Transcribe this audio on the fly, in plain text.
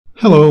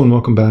Hello and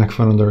welcome back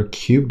for another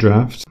cube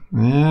draft,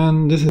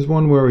 and this is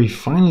one where we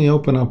finally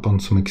open up on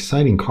some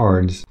exciting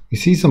cards. We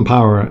see some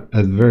power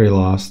at very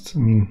last.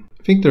 I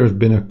think there have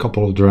been a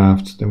couple of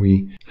drafts that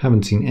we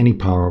haven't seen any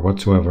power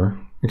whatsoever,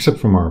 except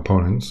from our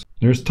opponents.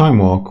 There's Time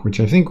Walk,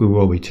 which I think we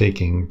will be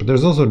taking, but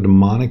there's also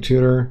Demonic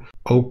Tutor,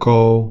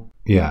 Oko.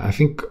 Yeah, I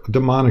think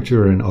Demonic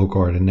Tutor and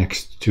Oko are the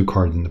next two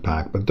cards in the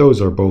pack, but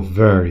those are both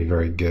very,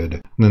 very good.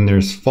 And then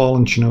there's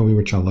Fallen Shinobi,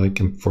 which I like,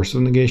 and Force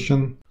of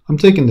Negation. I'm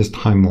taking this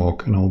Time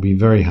Walk and I'll be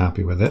very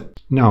happy with it.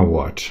 Now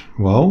what?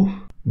 Well,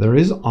 there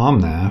is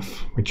Omnath,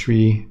 which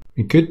we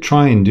could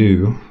try and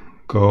do.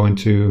 Go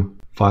into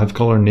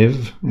 5-color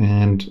Niv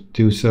and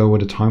do so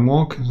with a Time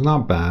Walk. It's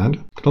not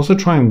bad. Could also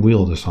try and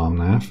wield this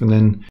Omnath. And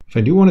then if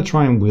I do want to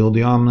try and wield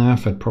the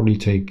Omnath, I'd probably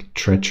take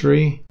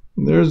Treachery.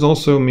 There's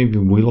also maybe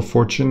Wheel of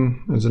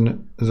Fortune as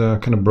a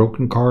kind of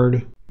broken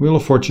card. Wheel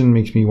of Fortune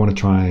makes me want to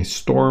try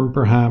Storm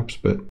perhaps,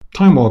 but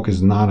Time Walk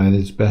is not at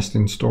its best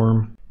in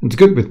Storm. It's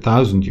good with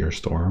 1000-Year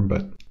Storm,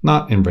 but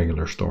not in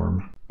regular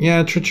Storm.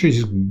 Yeah, Treachery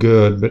is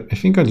good, but I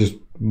think I just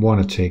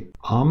want to take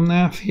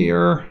Omnath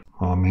here.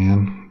 Oh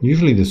man,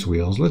 usually this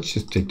wheels. Let's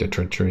just take the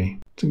Treachery.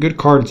 It's a good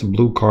card, it's a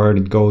blue card,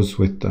 it goes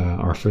with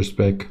our first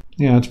pick.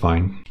 Yeah, it's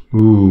fine.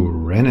 Ooh,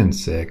 Renin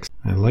 6.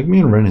 I like me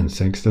in Renin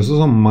 6. There's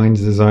also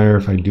Mind's Desire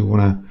if I do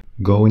want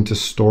to go into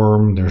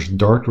Storm. There's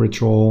Dark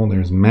Ritual,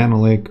 there's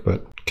Manalik,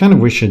 but kind of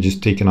wish I'd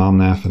just taken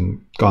Omnath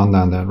and gone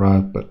down that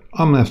route, but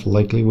Omnath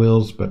likely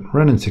wheels, but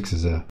Renin 6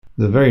 is a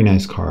very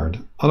nice card.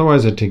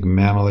 Otherwise I'd take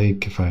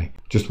Manalik if I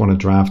just want to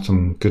draft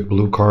some good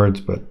blue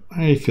cards, but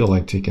I feel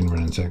like taking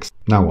Renin 6.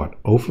 Now what?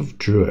 Oath of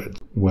Druid.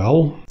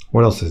 Well,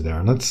 what else is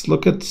there? Let's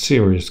look at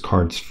serious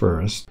cards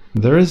first.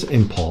 There is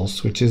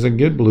Impulse, which is a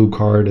good blue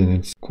card, and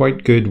it's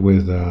quite good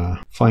with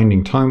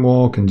finding Time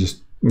Walk and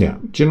just, yeah,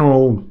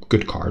 general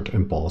good card,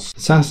 Impulse.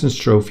 Assassin's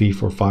Trophy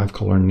for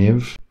 5-color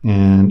Niv,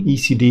 and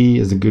ECD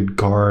is a good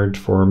card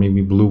for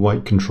maybe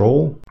blue-white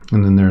control.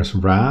 And then there's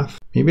Wrath.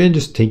 Maybe I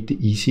just take the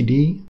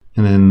ECD,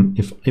 and then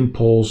if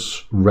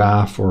Impulse,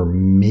 Wrath, or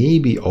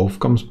maybe Oath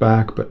comes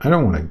back, but I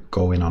don't want to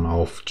go in on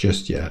Oath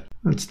just yet.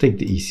 Let's take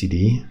the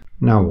ECD.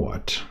 Now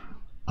what?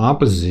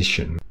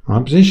 Opposition.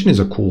 Opposition is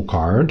a cool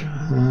card.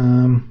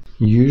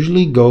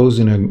 Usually goes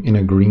in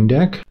a green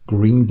deck,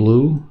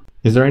 green-blue.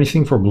 Is there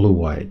anything for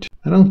blue-white?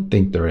 I don't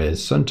think there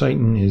is. Sun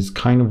Titan is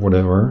kind of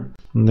whatever.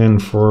 And then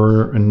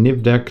for a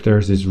Niv deck,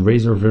 there's this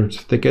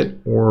Razorverse Thicket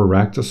or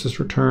Rakdos'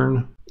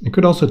 Return. I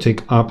could also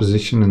take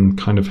Opposition and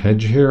kind of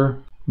hedge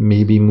here.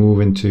 Maybe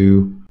move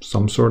into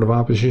some sort of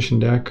Opposition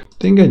deck. I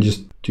think I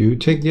just do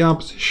take the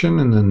Opposition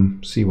and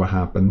then see what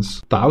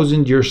happens.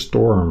 1000-Year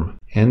Storm.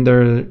 And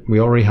there we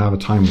already have a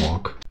Time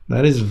Walk.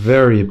 That is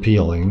very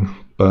appealing,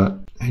 but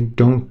I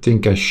don't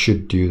think I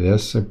should do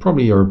this. I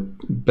probably are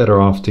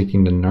better off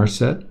taking the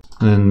Narset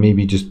and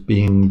maybe just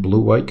being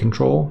blue-white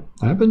control.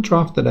 I haven't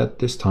drafted at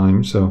this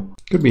time, so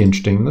could be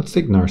interesting. Let's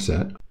take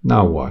Narset.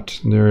 Now what?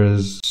 There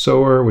is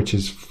Sower, which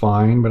is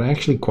fine, but I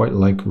actually quite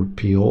like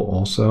Repeal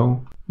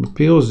also.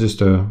 Repeal is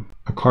just a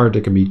card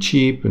that can be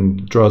cheap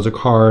and draws a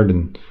card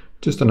and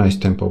just a nice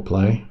tempo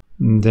play.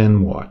 And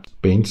then what?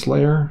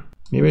 Baneslayer?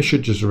 Maybe I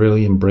should just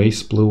really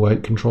embrace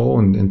blue-white control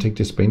and take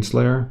this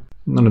Baneslayer.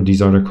 None of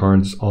these other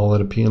cards all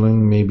that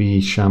appealing.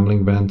 Maybe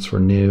Shambling Vents for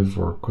Niv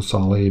or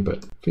Kosali,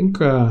 but I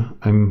think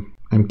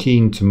I'm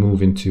keen to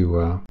move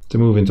into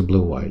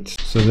blue-white.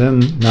 So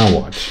then, now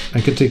what?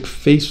 I could take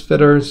Face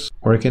Fetters,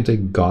 or I can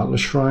take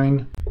Godless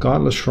Shrine.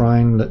 Godless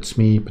Shrine lets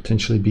me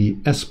potentially be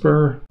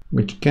Esper,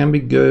 which can be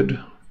good.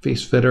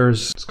 Face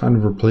Fetters, it's kind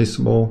of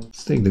replaceable.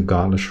 Let's take the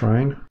Godless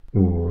Shrine.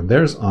 Ooh,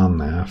 there's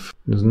Omnath.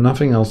 There's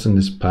nothing else in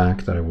this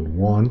pack that I would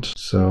want,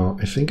 so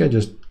I think I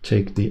just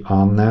take the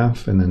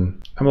Omnath, and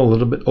then I'm a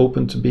little bit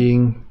open to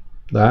being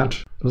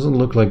that. Doesn't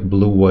look like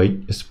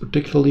blue-white is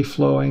particularly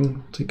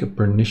flowing. Take a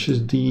Pernicious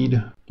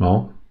Deed.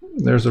 Well,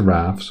 there's a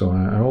Wrath, so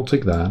I will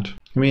take that.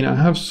 I mean, I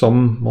have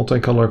some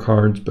multicolor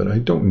cards, but I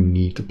don't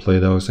need to play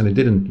those, and I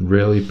didn't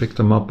really pick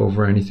them up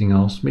over anything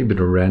else. Maybe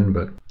the Ren,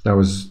 but that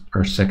was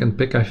our second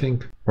pick, I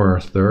think, or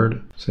our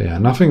third. So yeah,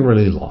 nothing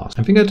really lost.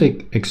 I think I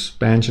take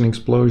Expansion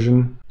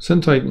Explosion.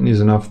 Sun Titan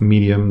is enough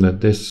medium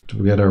that this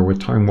together with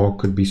Time Walk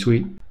could be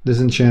sweet.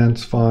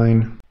 Disenchant's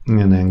fine.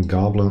 And then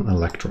Goblin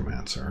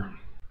Electromancer.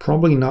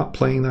 Probably not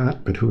playing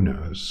that, but who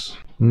knows.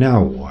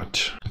 Now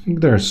what? I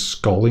think there's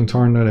Scalding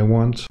Tarn that I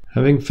want.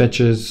 Having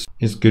fetches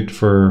is good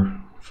for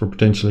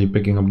potentially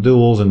picking up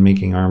duels and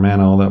making our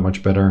mana all that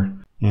much better.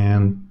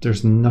 And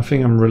there's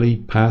nothing I'm really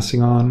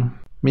passing on.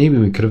 Maybe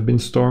we could have been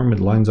Storm with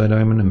Lion's Eye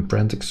Diamond and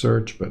Frantic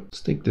Search, but let's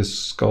take this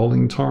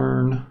Scalding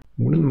Tarn.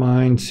 Wouldn't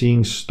mind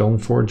seeing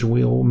Stoneforge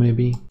Wheel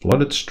maybe.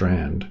 Flooded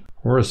Strand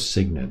or a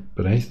Signet,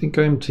 but I think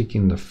I'm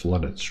taking the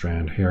Flooded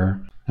Strand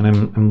here. And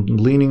I'm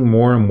leaning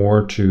more and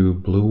more to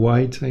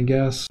blue-white, I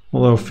guess.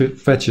 Although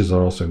fetches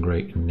are also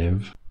great in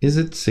Niv. Is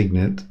it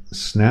Signet,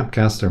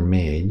 Snapcaster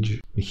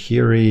Mage,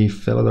 Hiri,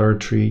 Felidar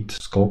Treat,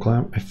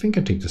 Skullclamp? I think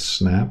I take the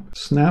Snap.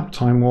 Snap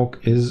Time Walk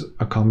is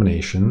a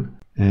combination.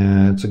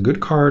 And it's a good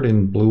card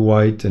in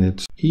blue-white, and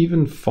it's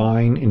even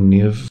fine in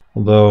Niv.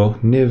 Although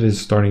Niv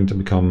is starting to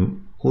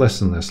become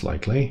less and less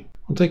likely.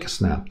 I'll take a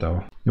snap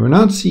though. And we're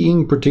not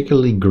seeing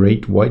particularly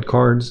great white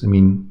cards. I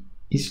mean,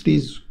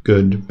 Eastleigh's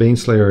good,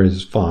 Baneslayer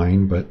is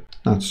fine, but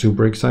not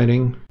super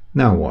exciting.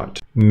 Now what?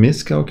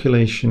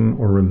 Miscalculation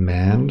or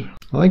Remand?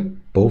 I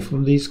like both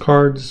of these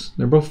cards.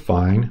 They're both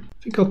fine.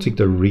 I think I'll take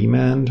the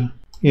Remand.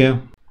 Yeah.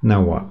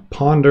 Now what?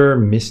 Ponder,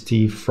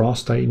 Misty,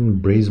 Frost Titan,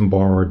 Brazen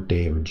Borrower,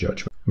 Day of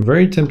Judgment. I'm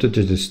very tempted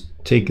to just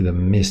take the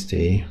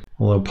Misty,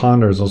 although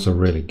Ponder is also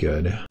really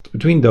good. It's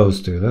between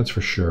those two, that's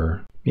for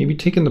sure. Maybe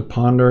taking the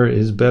Ponder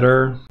is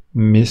better.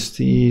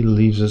 Misty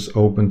leaves us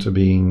open to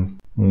being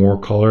more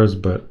colors,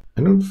 but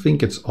I don't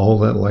think it's all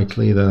that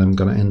likely that I'm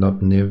going to end up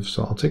Niv,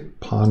 so I'll take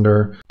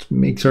Ponder. It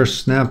makes our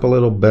snap a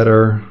little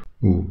better.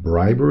 Ooh,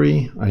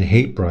 Bribery? I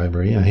hate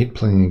Bribery. I hate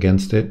playing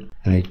against it,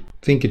 and I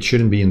think it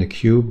shouldn't be in the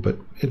cube, but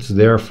it's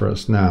there for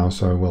us now,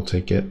 so I will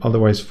take it.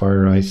 Otherwise,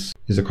 Fire Ice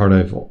is a card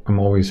I'm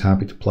always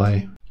happy to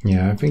play.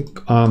 Yeah, I think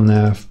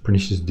Omnath,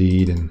 Pernicious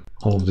Deed, and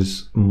all of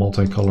this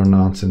multicolor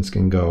nonsense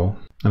can go.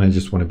 And I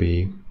just want to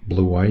be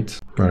blue-white,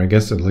 or I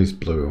guess at least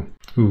blue.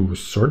 Ooh,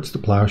 Swords to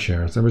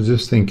Plowshares. I was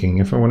just thinking,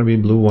 if I want to be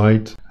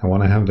blue-white, I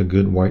want to have the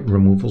good white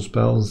removal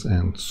spells,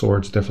 and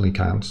Swords definitely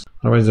counts.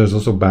 Otherwise, there's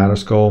also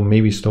Batterskull.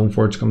 Maybe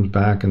Stoneforge comes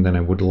back, and then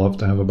I would love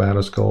to have a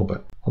Batterskull,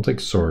 but I'll take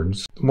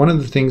Swords. One of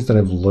the things that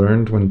I've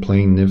learned when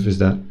playing Niv is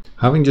that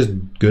having just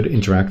good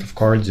interactive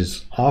cards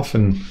is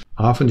often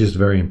just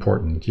very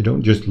important. You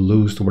don't just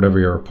lose to whatever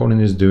your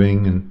opponent is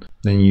doing, and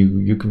then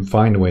you can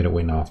find a way to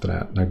win after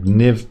that. Like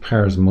Niv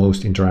pairs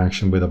most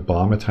interaction with a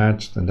bomb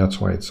attached, and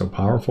that's why it's so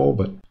powerful,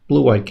 but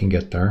blue-white can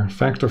get there.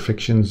 Fact or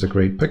Fiction is a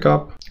great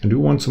pickup. I do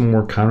want some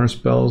more counter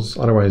spells,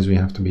 otherwise we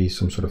have to be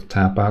some sort of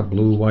tap-out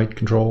blue-white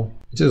control,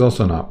 which is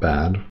also not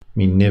bad. I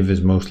mean, Niv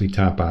is mostly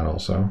tap-out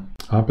also.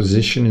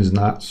 Opposition is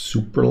not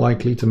super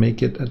likely to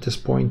make it at this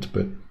point,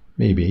 but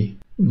maybe.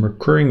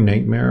 Recurring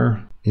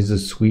Nightmare is a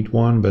sweet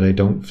one, but I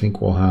don't think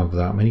we'll have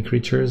that many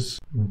creatures.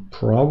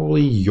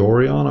 Probably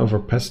Yorion over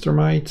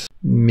Pestermite.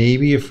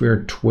 Maybe if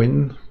we're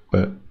twin,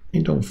 but I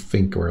don't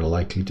think we're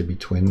likely to be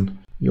twin.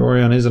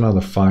 Yorion is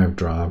another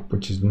 5-drop,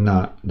 which is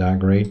not that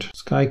great.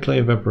 Skyclave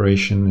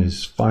Evaporation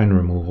is fine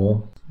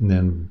removal. And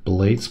then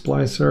Blade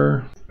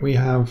Splicer, we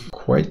have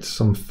quite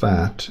some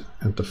fat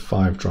at the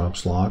 5-drop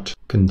slot.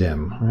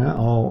 Condemn. Yeah,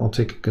 I'll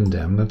take a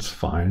Condemn, that's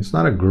fine. It's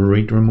not a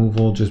great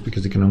removal just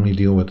because it can only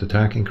deal with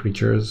attacking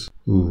creatures.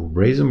 Ooh,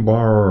 Brazen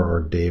Borrower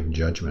or Day of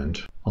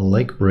Judgment. I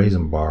like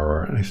Brazen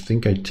Borrower, and I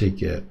think I'd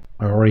take it.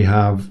 I already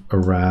have a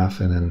Wrath,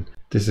 and then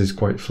this is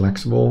quite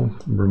flexible.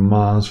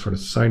 Ramaz for the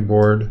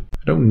sideboard.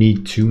 I don't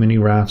need too many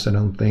Wraths, I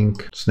don't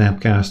think.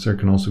 Snapcaster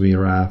can also be a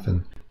Wrath,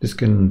 and this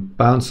can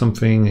bounce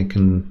something, it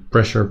can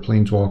pressure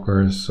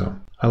planeswalkers, so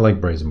I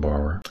like Brazen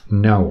Borrower.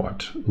 Now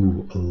what?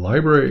 Ooh, a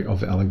Library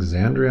of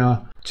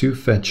Alexandria, 2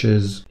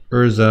 fetches,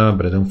 Urza,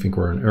 but I don't think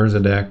we're an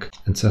Urza deck.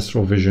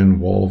 Ancestral Vision,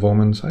 Wall of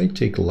Omens. I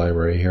take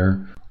Library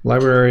here.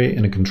 Library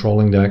in a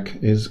controlling deck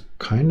is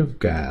kind of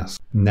gas.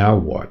 Now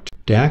what?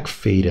 Dak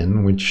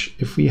Faden, which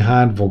if we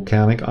had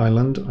Volcanic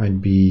Island,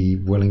 I'd be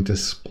willing to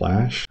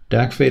splash.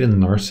 Dak Faden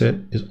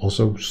Narset is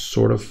also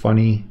sort of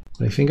funny.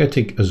 I think I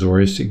take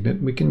Azorius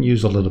Signet. We can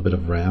use a little bit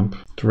of ramp.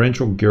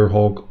 Torrential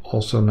Gearhulk,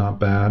 also not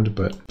bad,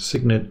 but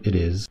Signet it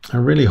is. I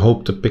really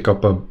hope to pick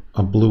up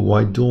a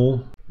blue-white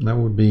duel. That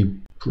would be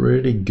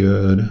pretty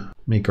good.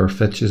 Make our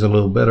fetches a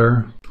little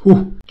better.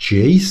 Whew,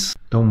 Jace?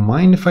 Don't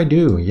mind if I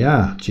do.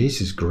 Yeah, Jace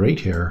is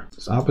great here.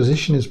 His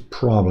opposition is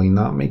probably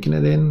not making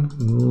it in,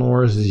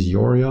 nor is his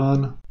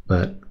Yorion,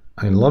 but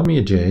I love me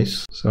a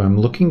Jace. So I'm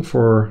looking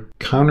for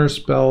counter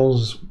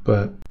spells,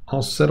 but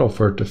I'll settle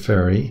for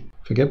Teferi.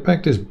 If I get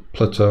back this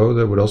Plateau,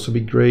 that would also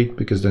be great,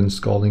 because then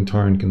Scalding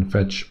Tarn can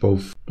fetch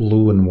both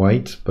blue and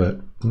white,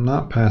 but I'm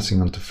not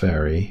passing on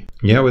Teferi.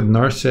 Yeah, with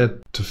Narset,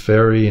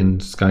 Teferi,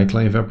 and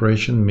Skyclave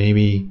Evaporation,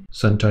 maybe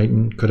Sun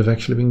Titan could have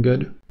actually been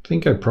good. I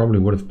think I probably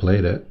would have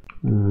played it.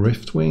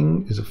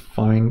 Riftwing is a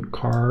fine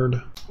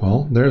card.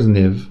 Well, there's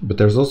Niv, but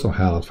there's also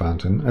Hallowed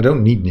Fountain. I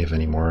don't need Niv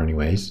anymore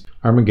anyways.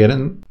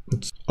 Armageddon,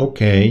 it's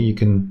okay. You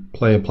can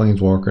play a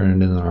Planeswalker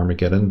and then an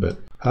Armageddon, but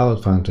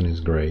Hallowed Fountain is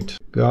great.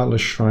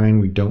 Godless Shrine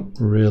we don't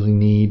really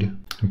need.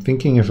 I'm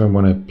thinking if I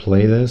want to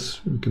play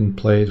this, we can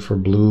play it for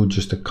blue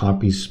just to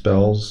copy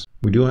spells.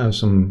 We do have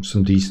some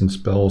decent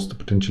spells to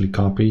potentially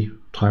copy.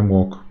 Time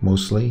Walk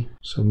mostly.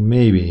 So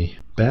maybe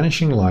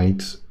Banishing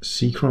Light,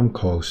 Seachrome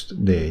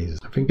Coast, Days.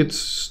 I think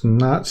it's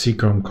not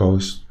Seachrome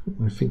Coast.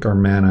 I think our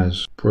mana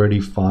is pretty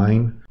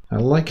fine. I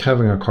like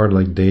having a card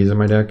like Days in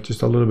my deck,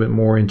 just a little bit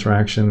more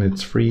interaction.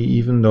 It's free,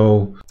 even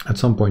though at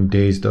some point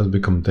Days does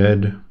become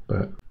dead,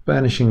 but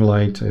Banishing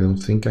Light I don't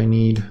think I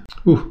need.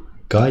 Ooh,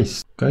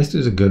 Geist. Geist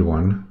is a good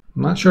one.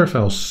 I'm not sure if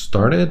I'll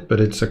start it, but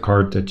it's a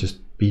card that just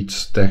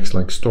beats decks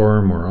like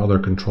Storm or other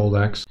control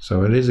decks,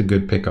 so it is a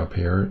good pickup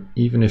here,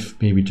 even if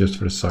maybe just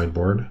for the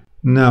sideboard.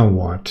 Now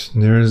what?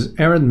 There's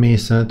Arid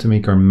Mesa to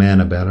make our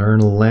mana better.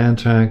 Land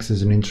Tax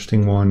is an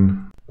interesting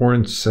one. Or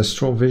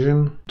Ancestral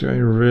Vision. Do I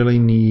really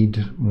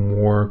need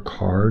more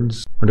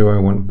cards? Or do I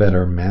want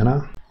better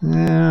mana?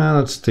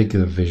 Let's take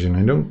the Vision.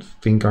 I don't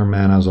think our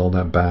mana is all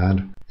that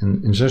bad.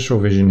 And Ancestral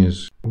Vision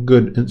is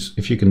good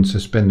if you can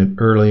suspend it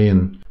early,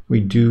 and we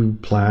do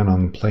plan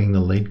on playing the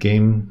late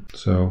game.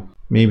 So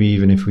maybe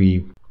even if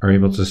we are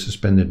able to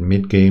suspend it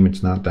mid-game,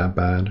 it's not that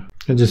bad.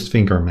 I just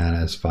think our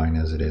mana is fine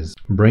as it is.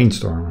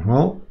 Brainstorm.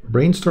 Well,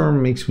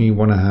 Brainstorm makes me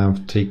want to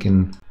have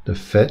taken the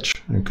fetch.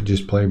 I could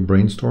just play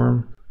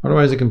Brainstorm.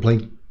 Otherwise I can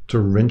play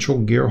Torrential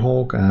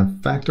Gearhulk. I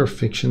have Factor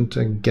Fiction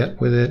to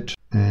get with it.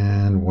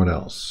 And what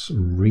else?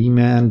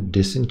 Remand,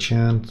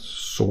 Disenchant,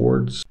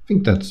 Swords. I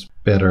think that's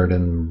better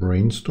than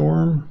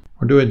Brainstorm.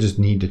 Or do I just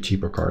need the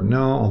cheaper card?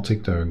 No, I'll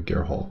take the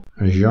Gearhulk.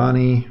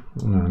 Ajani,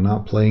 no,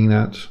 not playing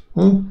that.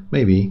 Well,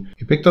 maybe.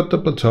 You picked up the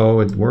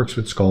Plateau, it works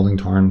with Scalding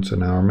Tarn, so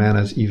now our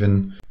mana is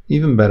even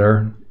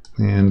better.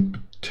 And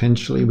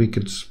potentially we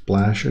could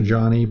splash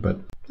Ajani, but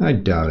I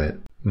doubt it.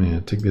 Yeah,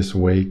 take this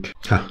Wake.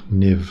 Ha,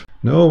 Niv.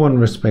 No one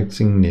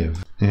respecting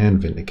Niv.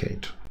 And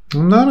Vindicate.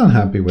 I'm not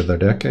unhappy with our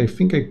deck. I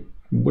think I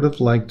would have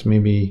liked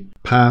maybe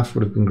Path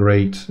would have been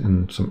great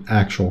and some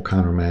actual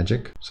counter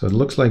magic. So it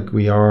looks like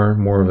we are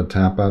more of a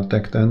tap out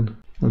deck then.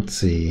 Let's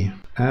see.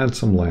 Add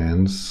some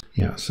lands.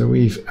 Yeah, so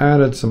we've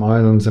added some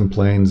islands and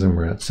plains and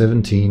we're at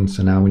 17.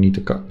 So now we need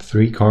to cut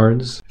 3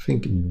 cards. I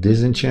think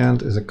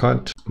Disenchant is a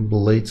cut.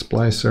 Blade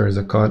Splicer is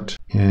a cut.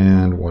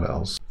 And what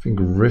else? I think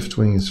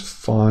Riftwing is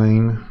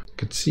fine. I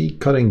could see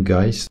cutting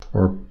Geist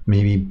or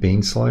maybe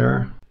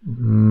Baneslayer.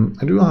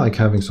 I do like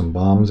having some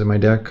bombs in my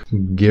deck.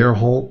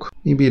 Gearhulk.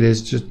 Maybe it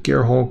is just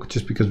Gearhulk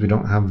just because we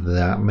don't have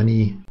that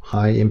many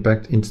high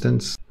impact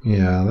instants.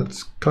 Yeah,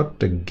 let's cut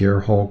the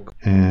Gearhulk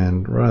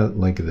and run it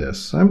like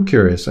this. I'm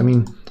curious. I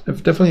mean,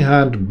 I've definitely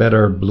had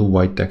better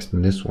blue-white decks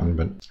than this one,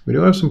 but we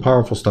do have some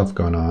powerful stuff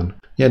going on.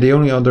 Yeah, the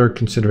only other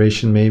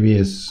consideration maybe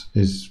is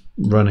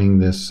running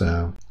this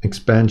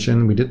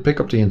expansion. We did pick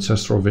up the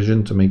Ancestral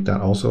Vision to make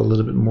that also a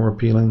little bit more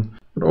appealing.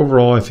 But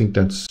overall, I think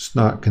that's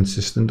not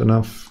consistent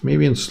enough.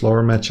 Maybe in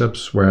slower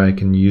matchups where I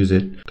can use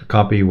it to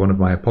copy one of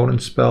my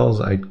opponent's spells,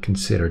 I'd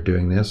consider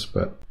doing this.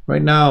 But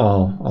right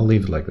now, I'll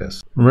leave it like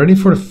this. Ready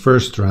for the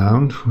first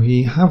round.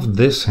 We have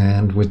this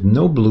hand with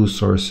no blue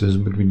sources,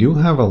 but we do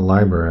have a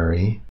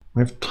library.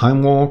 We have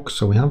Time Walk,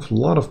 so we have a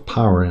lot of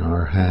power in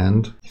our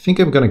hand. I think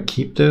I'm going to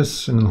keep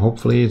this, and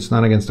hopefully it's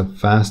not against a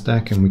fast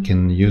deck, and we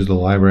can use the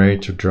library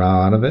to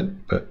draw out of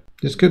it. But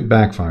this could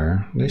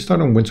backfire. They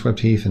start on Windswept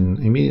Heath and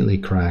immediately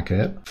crack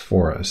it.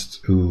 Forest.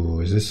 Ooh,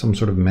 is this some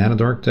sort of Mana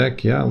Dark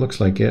deck? Yeah, it looks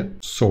like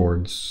it.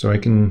 Swords. So I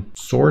can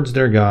Swords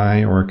their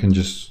guy, or I can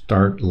just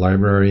start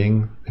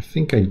librarying. I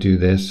think I do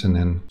this and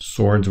then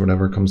Swords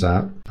whatever comes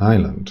out.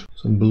 Island.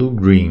 So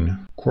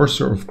blue-green.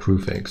 Courser of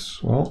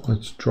Crewfix. Well,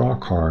 let's draw a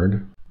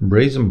card.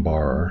 Brazen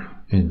Bar.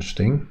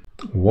 Interesting.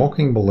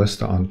 Walking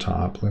Ballista on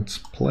top. Let's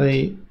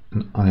play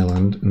an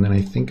island, and then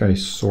I think I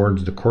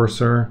Swords the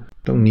Courser.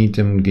 Don't need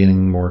them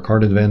getting more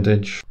card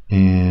advantage.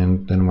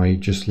 And then I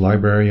just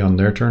library on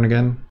their turn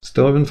again.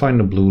 Still haven't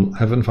found a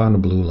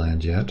blue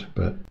land yet,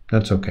 but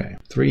that's okay.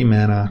 3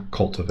 mana,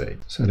 Cultivate.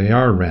 So they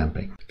are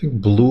ramping. I think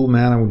blue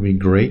mana would be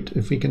great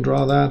if we can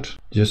draw that.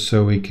 Just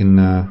so we can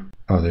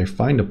oh, they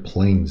find a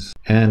plains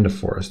and a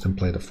forest and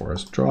play the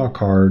forest. Draw a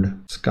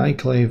card.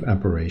 Skyclave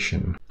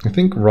Apparition. I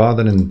think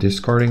rather than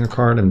discarding a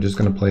card, I'm just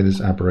going to play this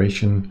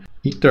Apparition.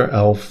 Eat their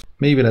elf.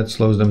 Maybe that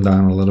slows them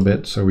down a little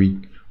bit, so we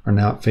are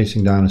now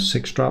facing down a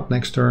 6-drop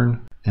next turn,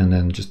 and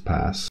then just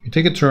pass. You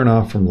take a turn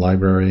off from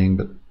librarying,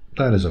 but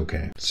that is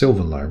okay.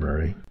 Sylvan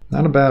Library.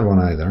 Not a bad one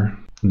either.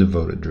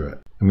 Devoted Druid.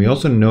 And we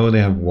also know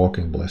they have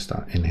Walking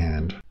Ballista in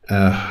hand.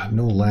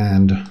 No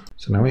land.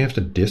 So now we have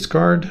to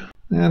discard?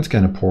 That's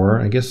kind of poor.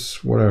 I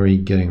guess what are we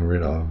getting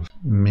rid of?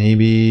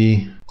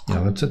 Maybe, yeah,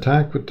 let's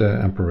attack with the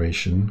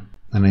Apparition.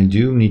 And I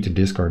do need to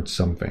discard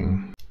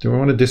something. Do I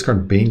want to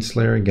discard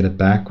Baneslayer and get it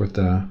back with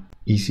the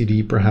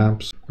ECD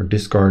perhaps? Or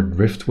discard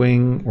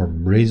Riftwing or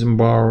Brazen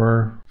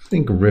Borrower? I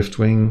think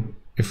Riftwing.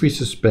 If we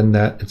suspend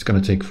that, it's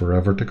going to take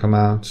forever to come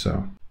out.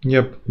 So,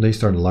 yep, they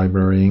start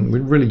librarying.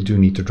 We really do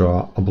need to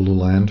draw a blue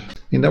land. I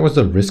mean, that was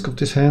the risk of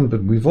this hand,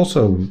 but we've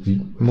also,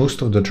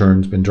 most of the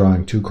turns, been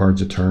drawing 2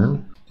 cards a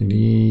turn. And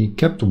he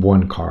kept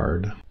 1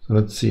 card. So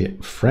let's see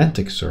it.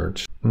 Frantic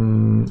Search.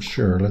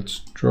 Sure, let's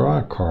draw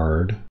a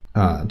card.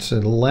 It's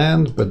a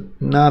land, but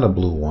not a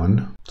blue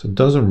one. So it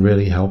doesn't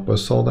really help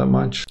us all that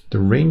much. The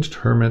Ranged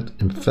Hermit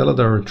and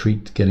Felidar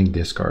Retreat getting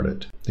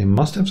discarded. They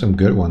must have some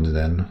good ones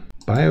then.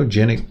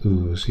 Biogenic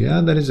Ooze.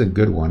 Yeah, that is a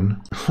good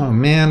one. Oh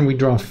man, we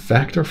draw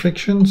Factor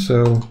Fiction,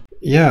 so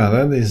yeah,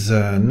 that is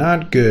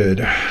not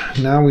good.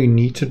 Now we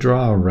need to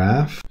draw a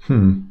Wrath.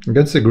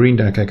 Against the green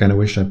deck, I kind of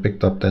wish I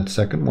picked up that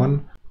second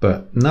one.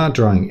 But not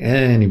drawing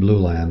any blue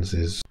lands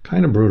is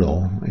kind of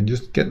brutal. I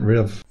just get rid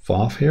of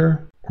Foth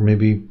here. Or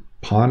maybe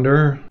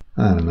Ponder?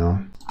 I don't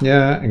know.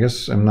 Yeah, I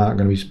guess I'm not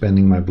going to be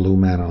spending my blue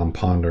mana on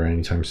Ponder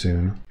anytime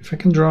soon. If I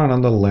can draw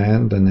another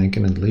land, then I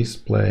can at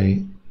least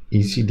play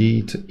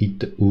ECD to eat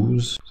the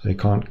ooze, so I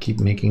can't keep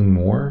making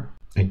more.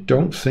 I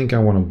don't think I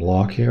want to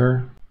block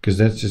here, because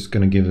that's just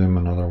going to give them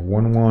another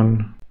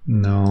 1/1.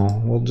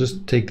 No, we'll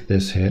just take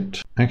this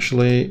hit.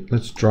 Actually,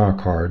 let's draw a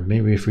card.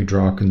 Maybe if we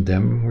draw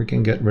Condemn, we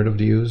can get rid of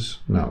the ooze.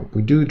 No,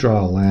 we do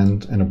draw a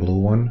land and a blue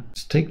one.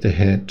 Let's take the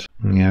hit.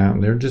 Yeah,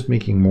 they're just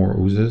making more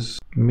oozes.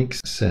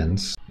 Makes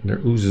sense. Their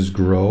oozes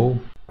grow.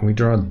 We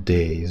draw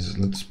days.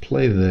 Let's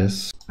play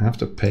this. I have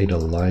to pay the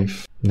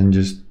life. And then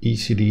just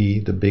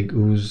ECD the big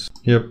ooze.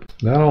 Yep,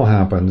 that all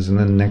happens. And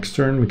then next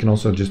turn, we can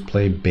also just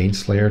play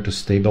Baneslayer to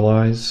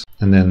stabilize.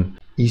 And then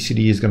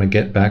ECD is going to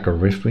get back a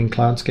Riftwing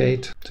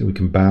Cloudskate, so we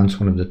can bounce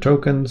one of the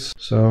tokens.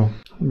 So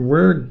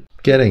we're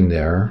getting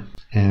there.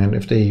 And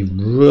if they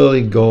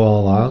really go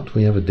all out,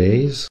 we have a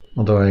Daze.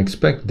 Although I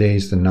expect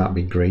Daze to not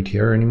be great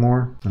here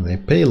anymore. And they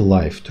pay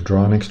life to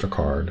draw an extra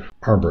card.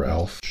 Arbor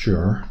Elf,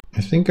 sure.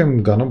 I think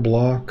I'm gonna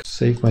block,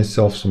 save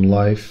myself some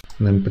life.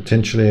 And then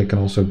potentially I can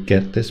also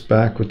get this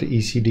back with the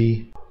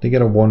ECD. They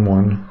get a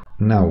 1/1.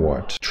 Now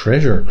what?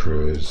 Treasure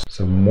Cruise.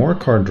 So more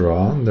card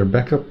draw. They're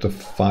back up to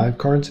 5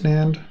 cards in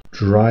hand.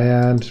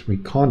 Dryad. We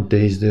can't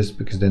Daze this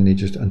because then they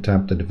just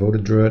untap the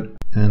Devoted Druid.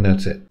 And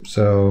that's it.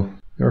 So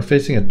we're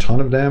facing a ton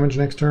of damage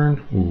next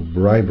turn. Ooh,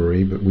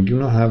 Bribery, but we do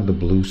not have the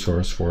blue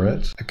source for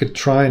it. I could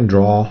try and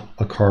draw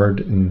a card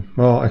and,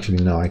 well,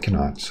 actually no, I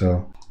cannot.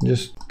 So I'm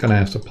just gonna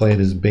have to play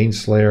this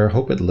Baneslayer,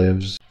 hope it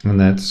lives, and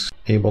that's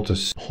able to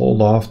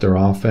hold off their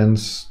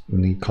offense,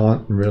 and he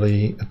can't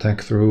really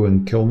attack through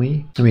and kill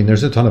me. I mean,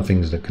 there's a ton of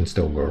things that can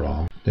still go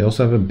wrong. They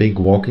also have a big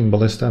walking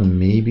ballista.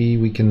 Maybe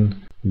we can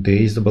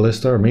Daze the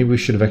ballista, or maybe we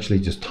should have actually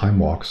just time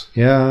walks.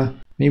 Yeah,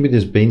 maybe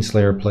this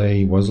Baneslayer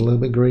play was a little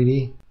bit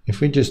greedy. If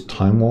we just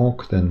time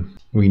walk, then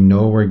we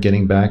know we're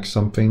getting back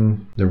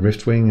something, the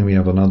Riftwing, and we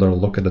have another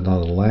look at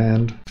another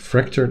land.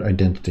 Fractured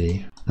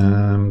Identity.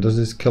 Does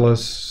this kill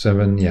us?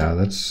 7? Yeah,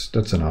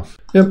 that's enough.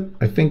 Yep,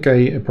 I think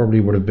I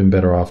probably would have been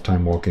better off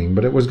time walking,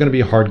 but it was going to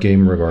be a hard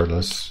game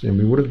regardless. And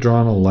we would have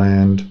drawn a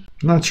land.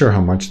 I'm not sure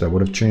how much that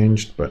would have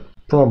changed, but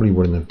probably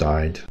wouldn't have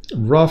died.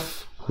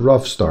 Rough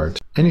start.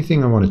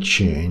 Anything I want to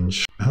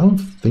change? I don't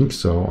think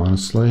so,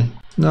 honestly.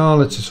 No,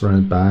 let's just run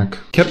it back.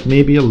 Kept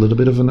maybe a little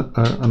bit of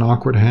an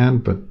awkward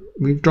hand, but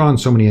we've drawn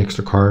so many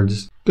extra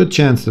cards. Good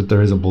chance that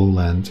there is a blue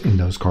land in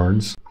those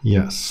cards.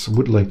 Yes,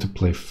 would like to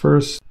play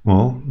first.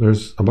 Well,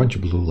 there's a bunch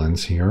of blue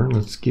lands here.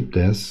 Let's keep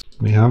this.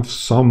 We have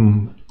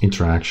some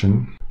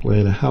interaction.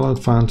 Play the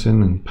Hallowed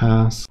Fountain and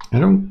pass. I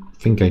don't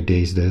think I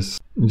Daze this.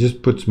 It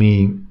just puts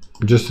me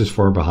just as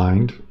far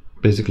behind.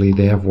 Basically,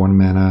 they have 1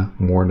 mana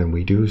more than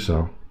we do,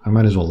 so I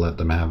might as well let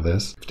them have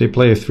this. If they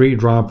play a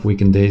 3-drop, we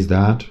can Daze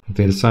that. If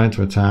they decide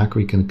to attack,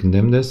 we can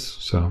Condemn this.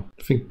 So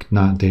I think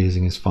not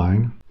dazing is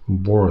fine.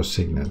 Boros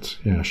Signet.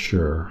 Yeah,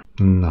 sure.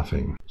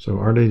 Nothing. So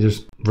are they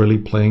just really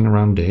playing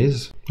around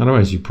Daze?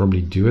 Otherwise, you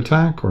probably do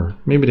attack, or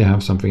maybe they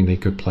have something they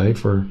could play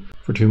for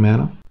 2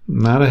 mana.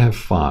 Now they have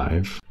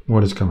 5.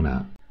 What is coming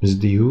at? Is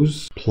the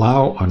ooze?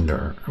 Plow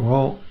Under.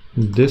 Well,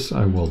 this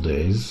I will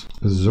Daze.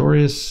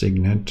 Azorius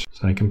Signet.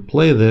 So I can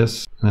play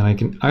this, and I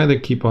can either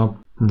keep up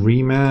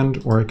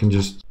Remand, or I can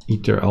just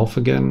eat their elf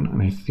again,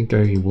 and I think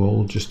I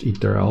will just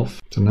eat their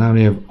elf. So now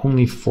they have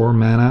only 4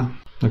 mana.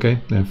 Okay,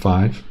 they have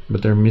 5,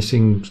 but they're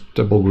missing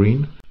double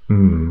green.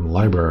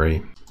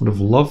 Library. Would have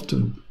loved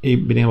to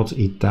have been able to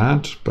eat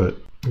that, but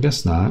I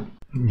guess not.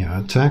 Yeah,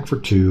 attack for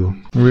 2.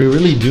 We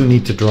really do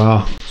need to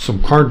draw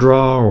some card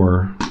draw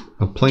or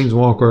a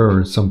planeswalker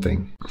or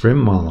something. Grim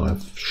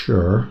Monolith,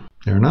 sure.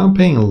 They're now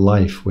paying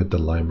life with the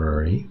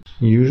library.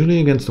 Usually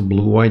against a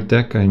blue-white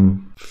deck,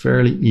 I'm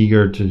fairly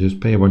eager to just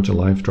pay a bunch of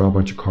life, draw a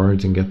bunch of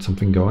cards, and get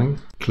something going.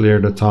 Clear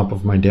the top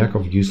of my deck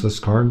of useless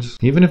cards.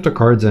 Even if the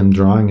cards I'm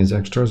drawing as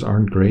extras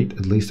aren't great,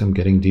 at least I'm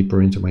getting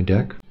deeper into my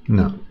deck.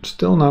 No,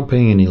 still not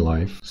paying any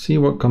life. See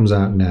what comes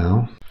out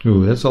now.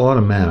 Ooh, that's a lot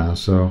of mana,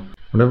 so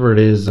whatever it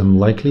is, I'm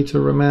likely to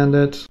remand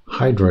it.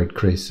 Hydroid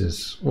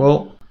Crisis.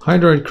 Well,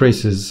 Hydroid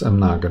Crisis I'm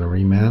not going to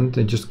remand.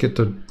 I just get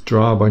to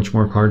draw a bunch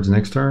more cards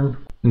next turn.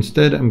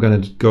 Instead, I'm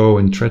going to go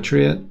and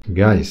Treachery it.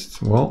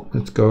 Geist. Well,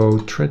 let's go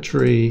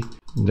Treachery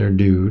their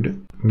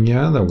dude.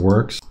 Yeah, that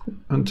works.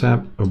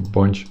 Untap a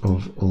bunch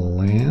of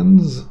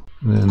lands.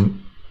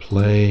 Then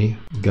play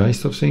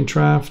Geist of St.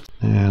 Traft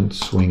and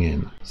swing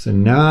in. So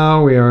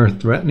now we are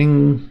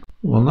threatening,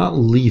 well, not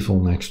lethal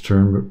next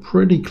turn, but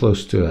pretty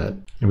close to it.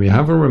 And we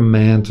have a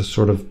remand to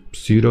sort of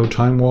pseudo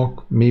time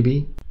walk,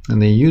 maybe. And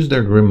they use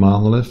their Grim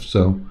Monolith,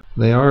 so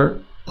they are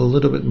a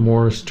little bit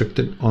more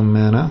restricted on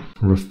mana.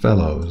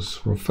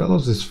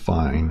 Rofellos is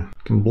fine.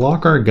 Can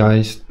block our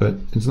Geist, but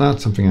it's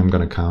not something I'm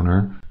going to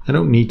counter. I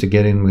don't need to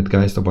get in with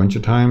Geist a bunch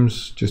of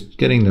times. Just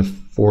getting the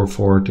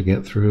 4/4 to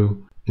get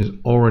through is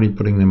already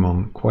putting them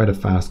on quite a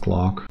fast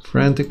clock.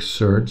 Frantic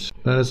Surge,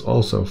 that is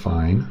also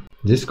fine.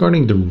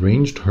 Discarding the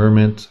Ranged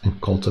Hermit and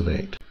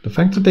Cultivate. The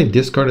fact that they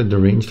discarded the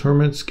Ranged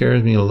Hermit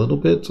scares me a little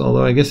bit,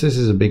 although I guess this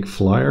is a big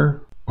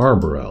flyer.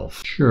 Arbor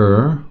Elf,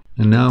 sure.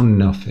 And now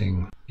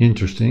nothing.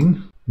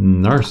 Interesting.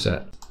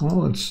 Narset. Well,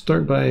 let's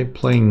start by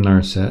playing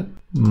Narset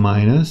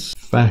minus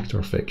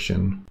Factor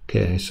Fiction.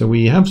 Okay, so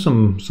we have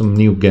some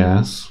new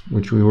gas,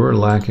 which we were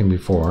lacking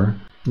before.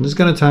 I'm just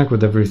going to attack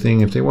with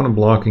everything. If they want to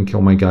block and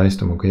kill my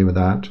Geist, I'm okay with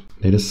that.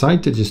 They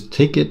decide to just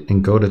take it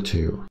and go to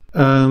 2.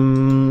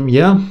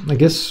 Yeah, I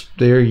guess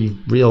they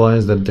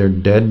realize that they're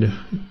dead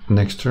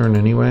next turn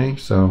anyway,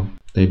 so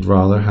they'd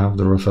rather have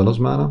the Raphaelos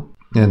mana,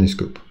 and they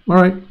scoop.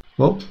 Alright,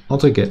 well, I'll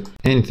take it.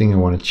 Anything I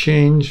want to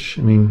change?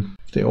 I mean,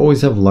 they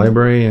always have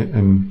library.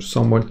 I'm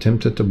somewhat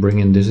tempted to bring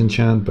in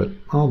disenchant, but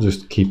I'll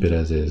just keep it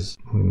as is.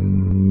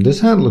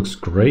 This hand looks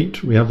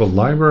great. We have a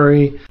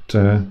library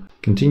to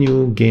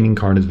continue gaining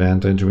card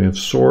advantage. We have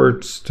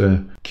swords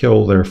to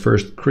kill their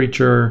first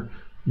creature,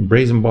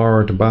 Brazen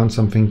Borrower to bounce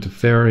something to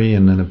Fairy,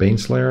 and then a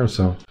Baneslayer,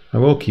 so I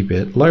will keep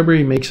it.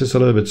 Library makes us a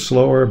little bit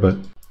slower, but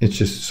it's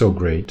just so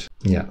great.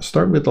 Yeah,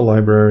 start with the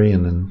library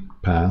and then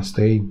pass.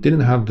 They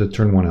didn't have the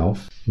turn 1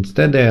 elf.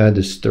 Instead they had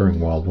the Stirring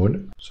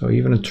Wildwood. So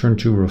even a turn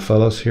 2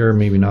 Raphaelos here,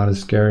 maybe not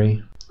as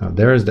scary. Now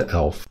there's the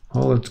elf.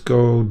 Well, let's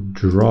go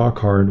draw a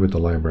card with the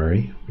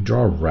library. We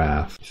draw a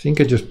Wrath. I think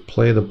I just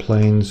play the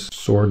Plains,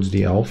 swords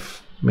the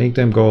elf, make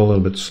them go a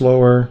little bit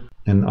slower,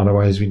 and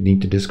otherwise we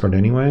need to discard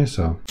anyway.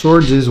 So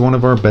swords is one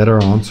of our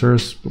better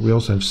answers, but we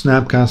also have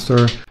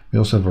Snapcaster, we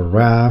also have a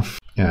Wrath.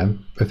 Yeah,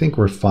 I think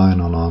we're fine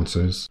on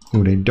answers.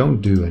 Ooh, they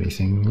don't do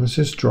anything. Let's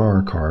just draw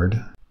our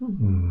card.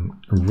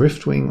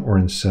 Riftwing or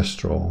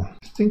Ancestral?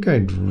 I think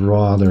I'd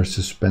rather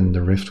suspend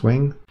the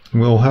Riftwing.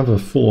 We'll have a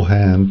full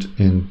hand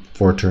in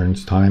 4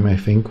 turns time, I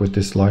think, with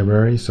this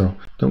library, so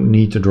don't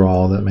need to draw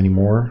all that many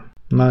more.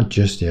 Not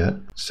just yet.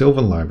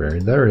 Sylvan Library,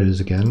 there it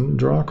is again.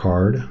 Draw a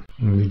card.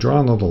 And we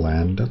draw another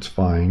land, that's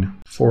fine.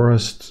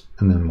 Forest,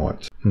 and then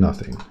what?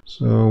 Nothing.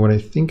 So what I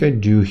think I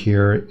do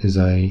here is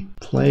I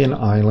play an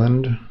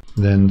island,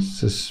 then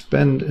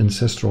suspend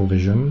Ancestral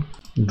Vision,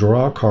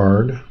 draw a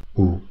card.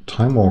 Ooh,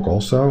 Time Walk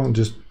also.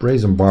 Just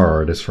Brazen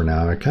Borrower this for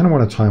now. I kind of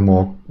want to Time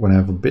Walk when I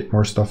have a bit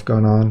more stuff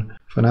going on.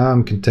 For now,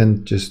 I'm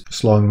content just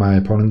slowing my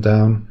opponent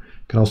down.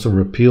 Can also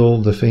repeal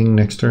the thing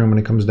next turn when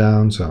it comes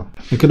down. So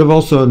I could have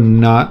also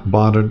not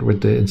bothered with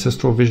the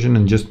Ancestral Vision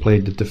and just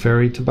played the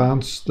Teferi to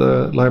bounce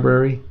the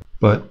library.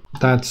 But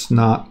that's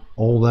not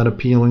all that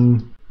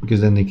appealing,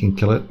 because then they can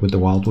kill it with the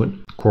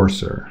Wildwood.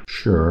 Courser,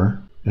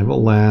 sure. They have a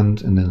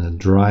land and then a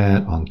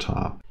Dryad on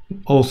top.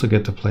 You also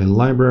get to play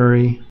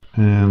library.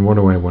 And what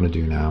do I want to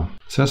do now?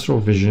 Ancestral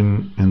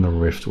Vision and the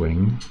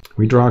Riftwing.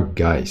 We draw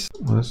Geist.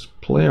 Let's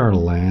play our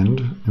land,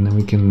 and then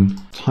we can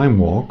Time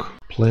Walk,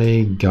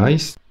 play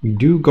Geist. We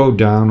do go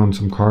down on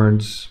some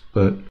cards,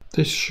 but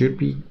this should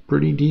be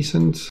pretty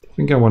decent. I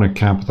think I want to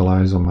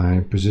capitalize on my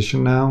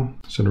position now.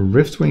 So the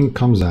Riftwing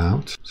comes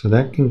out, so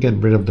that can get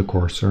rid of the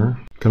Courser.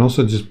 Can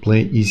also just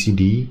play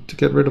ECD to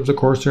get rid of the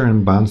Courser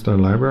and bounce their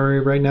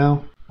library right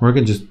now. Or I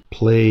can just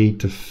play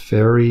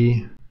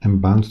Teferi and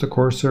bounce the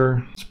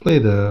Courser.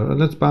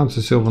 Let's bounce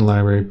the Sylvan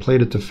Library, play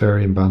the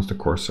Teferi and bounce the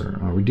Courser.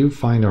 We do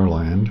find our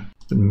land,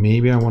 but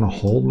maybe I want to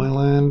hold my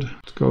land.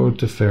 Let's go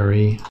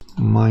Teferi,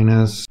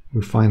 minus,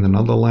 we find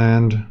another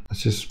land.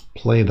 Let's just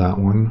play that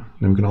one.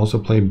 Then we can also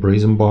play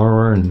Brazen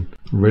Borrower and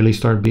really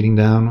start beating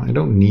down. I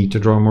don't need to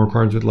draw more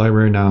cards with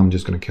library now, I'm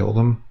just going to kill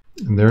them.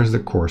 And there's the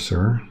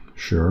Courser,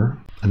 sure.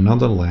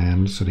 Another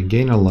land, so they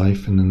gain a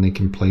life and then they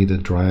can play the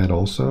Dryad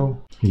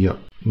also. Yep,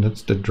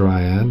 that's the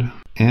Dryad.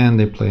 And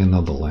they play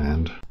another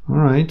land.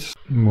 Alright,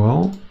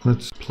 well,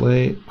 let's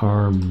play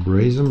our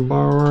Brazen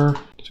Borrower.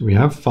 So we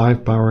have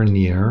 5 power in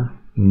the air,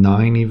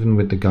 9 even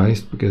with the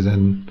Geist, but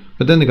then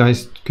the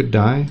Geist could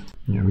die.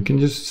 Yeah, we can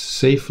just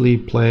safely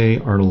play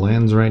our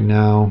lands right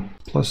now,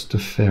 plus the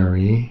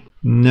Fairy.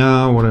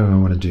 Now, what do I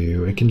want to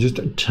do? I can just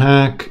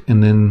attack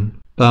and then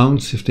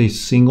bounce if they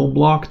single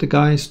block the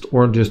Geist,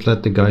 or just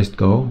let the Geist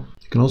go.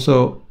 You can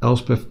also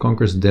Elspeth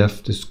Conquers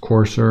Death, this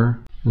Courser.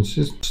 Let's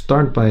just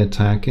start by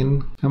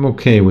attacking. I'm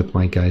okay with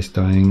my Geist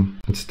dying.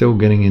 It's still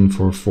getting in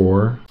for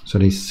 4. So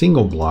they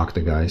single block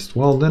the Geist.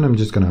 Well, then I'm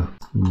just gonna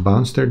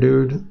bounce their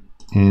dude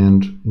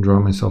and draw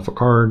myself a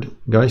card.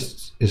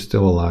 Geist is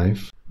still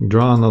alive.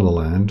 Draw another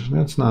land.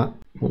 That's not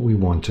what we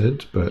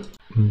wanted, but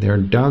they're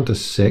down to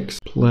 6.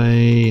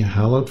 Play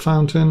Hallowed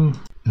Fountain.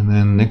 And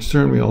then next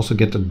turn we also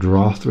get to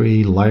draw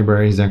 3.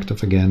 Libraries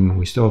active again.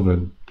 We still have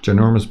a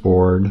ginormous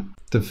board.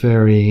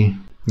 Teferi.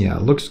 Yeah,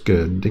 it looks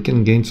good. They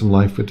can gain some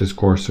life with this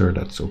Courser,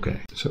 that's okay.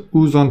 So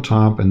Ooze on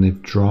top, and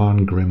they've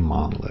drawn Grim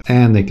Monolith.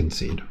 And they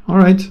concede.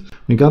 Alright,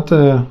 we got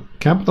to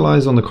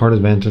capitalize on the card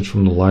advantage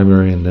from the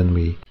library, and then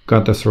we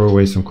got to throw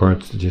away some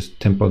cards to just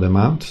tempo them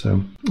out.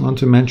 So on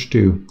to match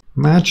 2.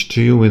 Match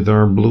 2 with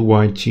our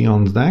blue-white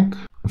Cheons deck.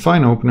 A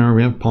fine opener,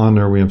 we have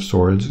Ponder, we have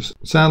Swords.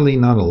 Sadly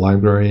not a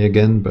library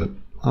again, but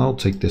I'll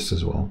take this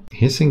as well.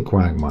 Hissing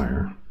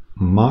Quagmire,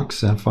 Mock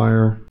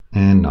Sapphire,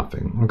 and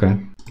nothing. Okay.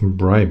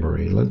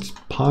 Bribery. Let's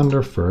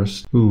ponder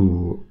first.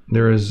 Ooh,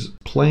 there is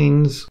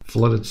Plains,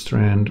 Flooded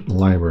Strand,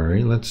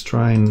 Library. Let's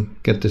try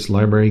and get this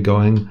library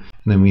going. And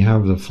then we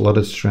have the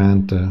Flooded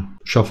Strand to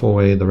shuffle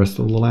away the rest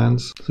of the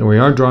lands. So we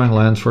are drawing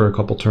lands for a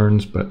couple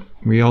turns, but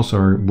we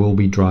also will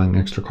be drawing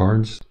extra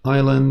cards.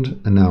 Island,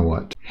 and now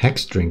what?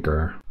 Hex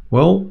Drinker.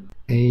 Well,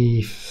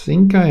 I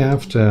think I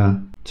have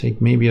to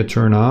take maybe a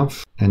turn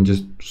off and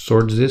just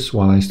swords this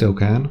while I still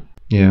can.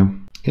 Yeah,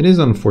 it is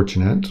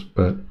unfortunate,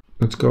 but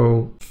let's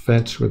go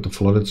fetch with the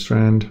flooded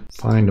strand,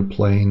 find the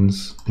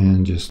plains,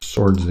 and just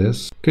swords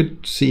this.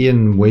 Could see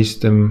and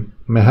waste them,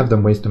 have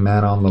them waste a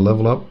mana on the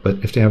level up, but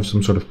if they have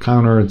some sort of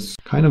counter, it's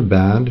kind of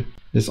bad.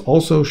 This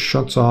also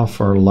shuts off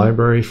our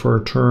library for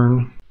a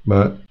turn,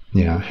 but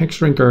yeah,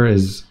 Hexdrinker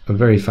is a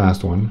very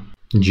fast one.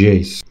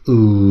 Jace.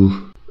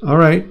 Ooh.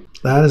 Alright,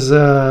 that is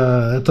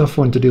a tough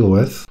one to deal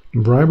with.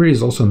 Bribery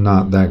is also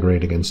not that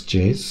great against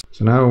Jace.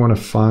 So now I want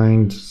to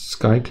find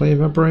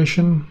Skyclave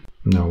Apparition.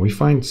 No, we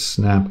find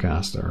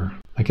Snapcaster.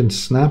 I can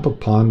snap a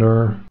Ponder,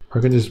 or I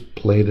can just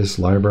play this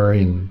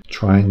library and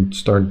try and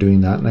start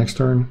doing that next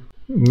turn.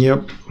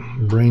 Yep,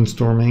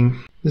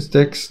 brainstorming. This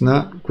deck's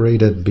not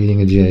great at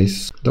beating a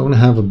Jace. Don't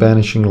have a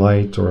Banishing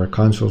Light or a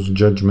Council's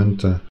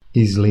Judgment to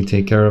easily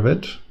take care of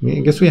it.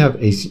 I guess we have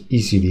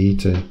ECD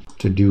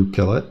to do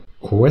kill it.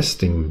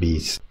 Questing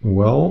Beast.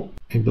 Well,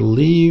 I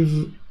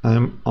believe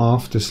I'm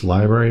off this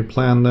library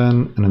plan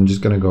then, and I'm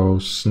just gonna go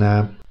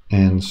snap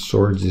and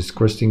swords this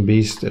Questing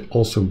Beast. It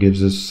also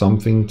gives us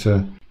something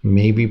to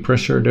maybe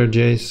pressure their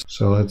Jace,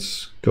 so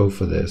let's go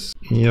for this.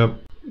 Yep,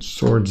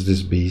 swords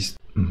this beast.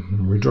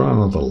 We draw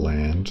another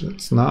land.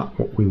 It's not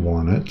what we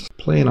wanted.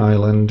 Play an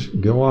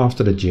island, go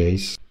after the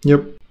Jace.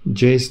 Yep,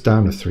 Jace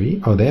down to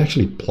 3. Oh, they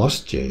actually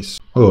plus Jace.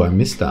 Oh, I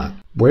missed that.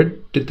 Where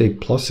did they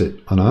plus it?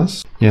 On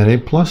us? Yeah, they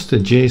plus the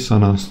Jace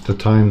on us the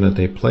time that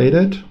they played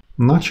it.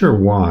 I'm not sure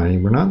why.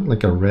 We're not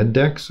like a red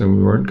deck, so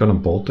we weren't gonna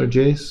bolt their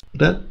Jace.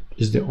 That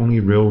is the only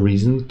real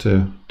reason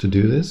to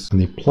do this.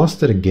 And they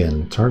plussed it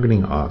again,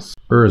 targeting us.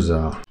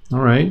 Urza.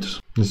 Alright,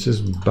 let's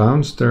just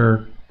bounce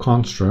their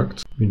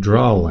construct. We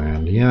draw a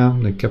land. Yeah,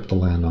 they kept the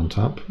land on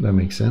top. That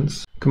makes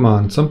sense. Come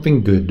on,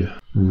 something good.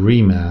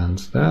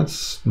 Remand.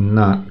 That's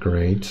not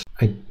great.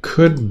 I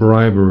could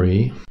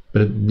Bribery,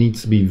 but it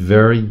needs to be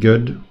very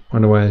good.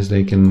 Otherwise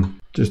they can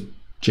just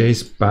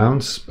Jace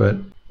bounce, but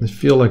I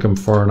feel like I'm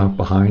far enough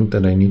behind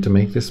that I need to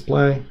make this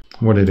play.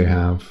 What do they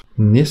have?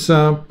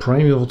 Nissa,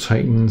 Primeval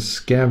Titan,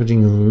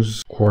 Scavenging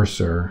Ooze,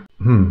 Courser.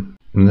 And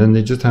then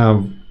they just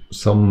have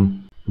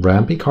some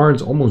rampy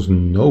cards, almost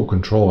no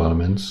control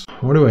elements.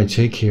 What do I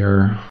take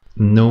here?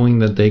 Knowing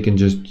that they can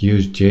just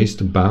use Jace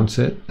to bounce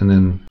it and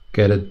then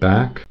get it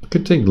back. I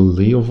could take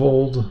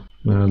Leovold.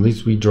 At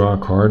least we draw a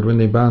card when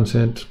they bounce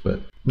it. But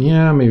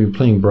yeah, maybe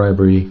playing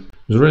Bribery. I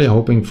was really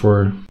hoping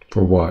for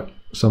what?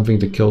 Something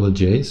to kill the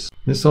Jace.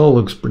 This all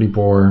looks pretty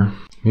poor.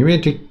 Maybe I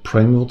take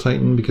Primeval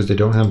Titan because they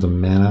don't have the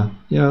mana.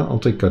 Yeah, I'll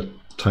take a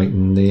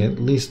Titan. They at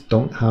least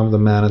don't have the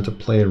mana to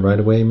play it right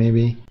away,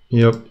 maybe.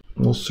 Yep,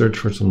 we'll search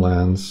for some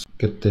lands.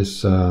 Get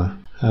this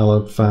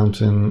Hallowed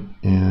Fountain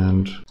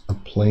and a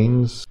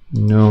Plains.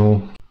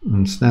 No.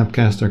 And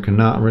Snapcaster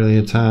cannot really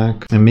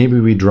attack. And maybe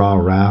we draw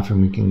a Wrath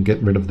and we can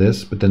get rid of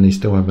this, but then they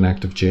still have an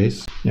active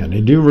Jace. Yeah,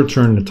 they do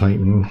return the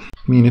Titan. I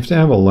mean, if they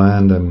have a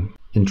land, I'm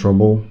in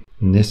trouble.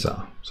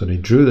 Nissa. So they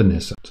drew the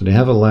Nissa. So they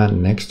have a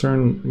land next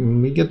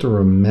turn. We get to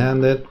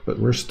remand it, but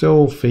we're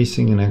still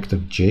facing an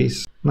active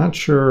Jace. Not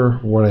sure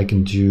what I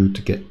can do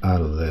to get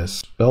out of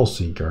this.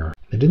 Spellseeker.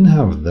 They didn't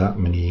have that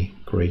many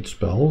great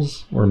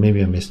spells. Or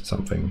maybe I missed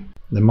something.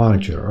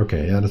 Demonic Tutor.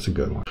 Okay, yeah, that's a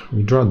good one.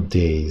 We draw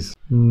Daze.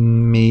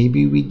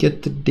 Maybe we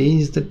get to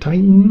Daze the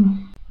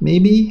Titan?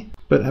 Maybe?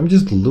 But I'm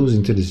just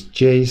losing to this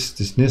Jace.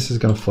 This Nissa is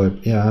gonna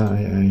flip. Yeah,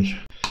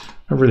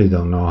 I really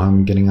don't know how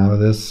I'm getting out of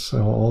this, so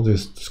I'll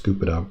just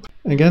scoop it up.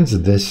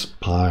 Against this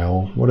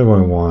pile, what do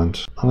I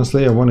want?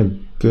 Honestly, I want a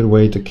good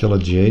way to kill a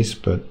Jace,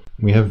 but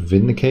we have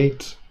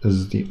Vindicate. This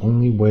is the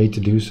only way to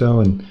do so,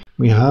 and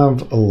we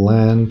have a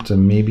land to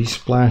maybe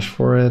splash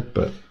for it,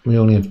 but we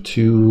only have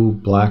 2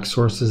 black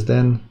sources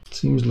then.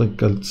 Seems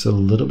like it's a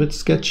little bit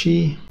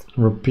sketchy.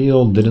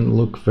 Repeal didn't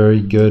look very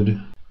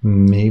good.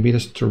 Maybe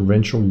this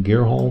Torrential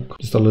Gearhulk,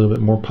 just a little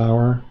bit more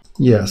power.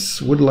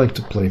 Yes, would like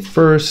to play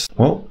first.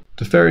 Well,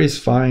 Teferi is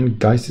fine,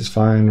 Geist is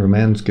fine,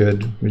 Remand's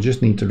good. We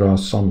just need to draw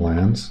some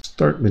lands.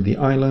 Start with the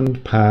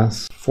island,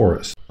 pass,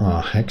 forest.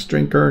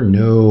 Hexdrinker?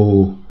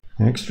 No.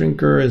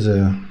 Hexdrinker is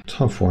a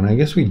tough one. I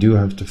guess we do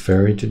have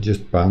Teferi to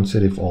just bounce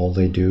it if all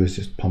they do is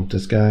just pump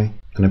this guy.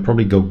 And I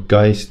probably go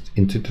Geist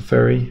into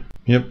Teferi.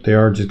 Yep, they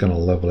are just gonna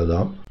level it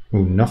up.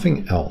 Ooh,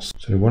 nothing else.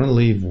 So they want to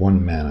leave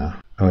 1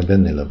 mana. Oh, and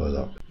then they level it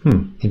up.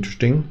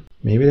 Interesting.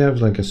 Maybe they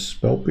have like a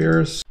Spell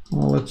Pierce.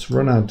 Well, let's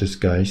run out this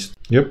Geist.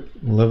 Yep,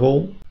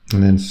 level.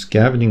 And then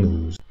Scavenging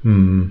Ooze.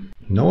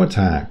 No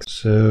attack.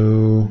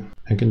 So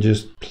I can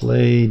just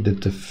play the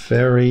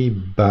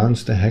Teferi,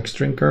 bounce the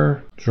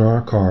Hexdrinker, draw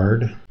a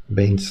card,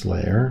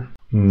 Baneslayer.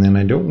 And then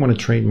I don't want to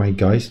trade my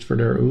Geist for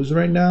their Ooze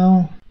right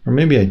now. Or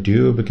maybe I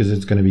do because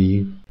it's going to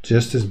be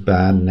just as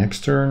bad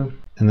next turn.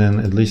 And then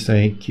at least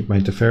I keep my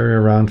Teferi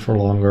around for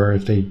longer.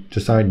 If they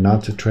decide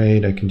not to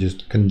trade, I can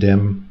just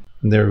condemn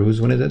their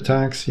Ooze when it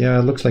attacks. Yeah,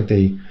 it looks like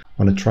they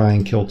want to try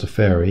and kill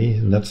Teferi,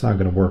 and that's not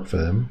going to work for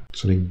them.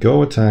 So they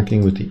go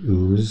attacking with the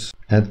Ooze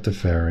at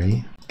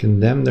Teferi,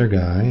 condemn their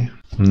guy.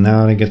 And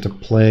now they get to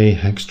play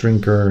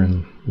Hexdrinker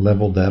and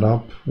level that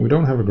up. We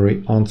don't have a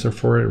great answer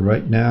for it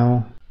right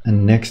now.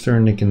 And next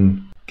turn they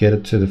can get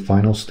it to the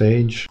final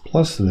stage,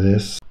 plus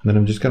this. And then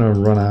I'm just going to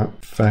run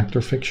out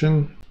Factor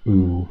Fiction.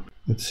 Ooh,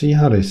 Let's see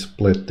how they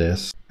split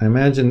this. I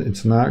imagine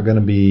it's not going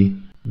to be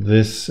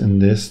this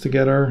and this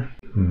together.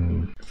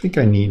 I think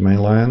I need my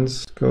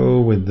lands.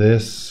 Go with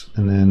this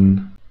and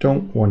then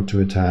don't want to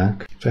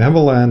attack. If they have a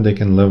land, they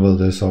can level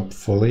this up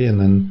fully and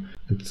then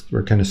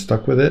we're kind of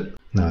stuck with it.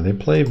 Now they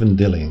play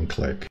Vendilion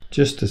Click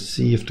just to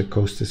see if the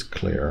coast is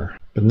clear.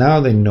 But now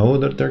they know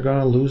that they're going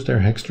to lose their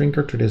Hex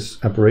Drinker to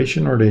this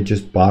Apparition, or they're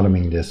just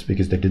bottoming this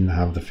because they didn't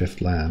have the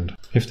 5th land.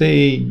 If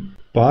they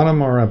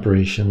bottom our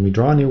Apparition, we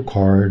draw a new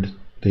card.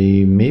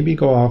 They maybe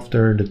go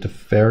after the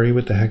Teferi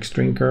with the Hex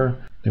Drinker.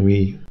 Then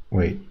we...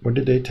 Wait, what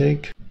did they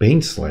take?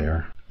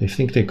 Baneslayer. They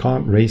think they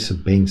can't race a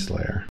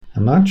Baneslayer.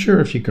 I'm not sure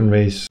if you can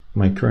race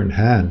my current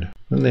hand.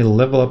 Then they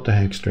level up the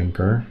Hex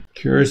Drinker.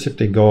 Curious if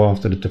they go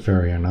after the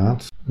Teferi or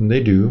not. And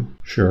they do.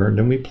 Sure.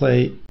 Then we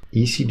play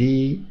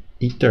ECD,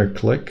 eat their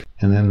click.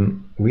 And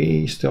then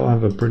we still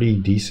have a pretty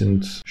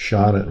decent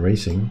shot at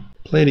racing.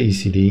 Play the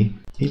ECD,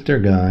 eat their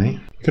guy.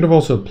 Could have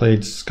also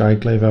played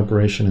Skyclave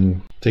Apparition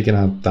and taken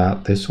out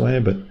that this way,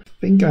 but I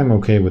think I'm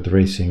okay with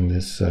racing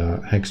this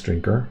Hex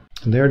Drinker.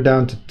 And they're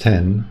down to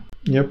 10.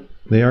 Yep,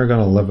 they are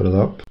gonna level it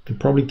up. They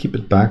probably keep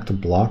it back to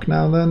block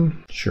now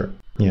then? Sure.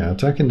 Yeah,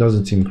 attacking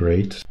doesn't seem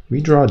great.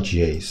 We draw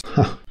Jace.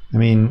 I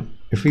mean,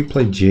 if we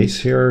play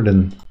Jace here,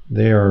 then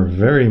they are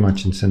very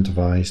much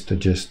incentivized to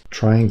just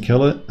try and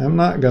kill it. I'm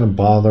not gonna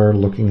bother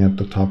looking at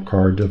the top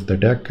card of their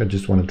deck. I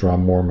just want to draw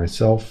more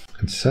myself.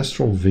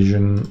 Ancestral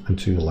Vision and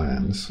 2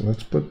 lands. So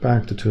let's put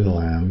back the 2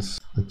 lands.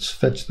 Let's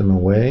fetch them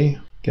away.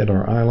 Get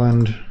our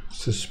island.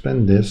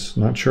 Suspend this.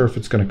 Not sure if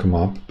it's gonna come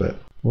up, but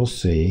we'll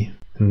see.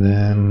 And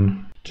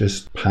then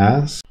just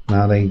pass.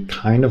 Now they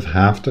kind of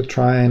have to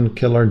try and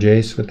kill our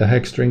Jace with the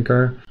Hex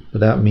Drinker, but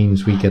that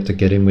means we get to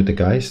get in with the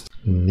Geist.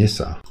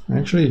 Nissa. I'm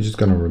actually just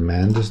going to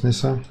remand this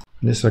Nissa.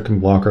 Nissa can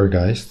block our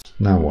Geist.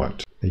 Now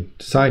what? They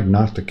decide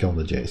not to kill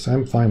the Jace.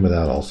 I'm fine with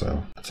that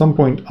also. At some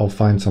point I'll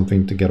find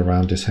something to get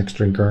around this Hex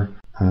Drinker.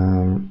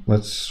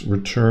 Let's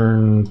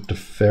return the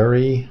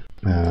Fairy.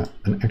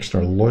 An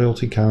extra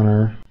loyalty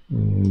counter.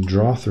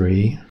 Draw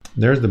 3.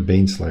 There's the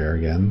Baneslayer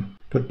again.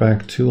 Put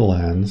back 2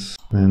 lands.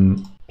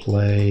 Then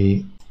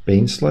play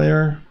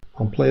Baneslayer.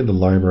 I'll play the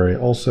Library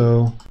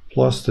also.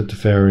 Plus the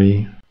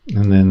Teferi.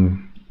 And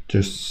then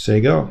just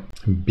say go.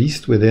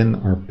 Beast within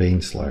our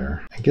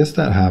Baneslayer. I guess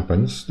that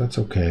happens. That's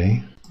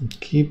okay.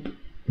 Keep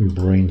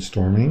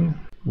brainstorming.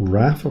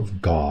 Wrath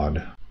of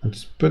God.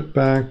 Let's put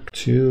back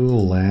 2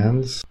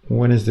 lands.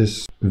 When is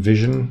this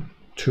Vision?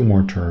 2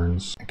 more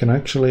turns. I can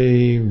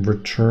actually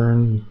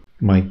return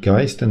my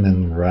Geist and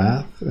then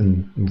Wrath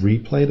and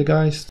replay the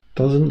Geist.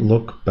 Doesn't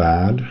look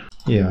bad.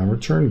 Yeah,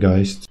 return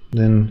Geist.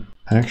 Then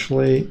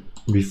actually,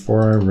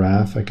 before I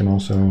Wrath, I can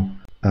also...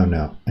 Oh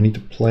no, I need to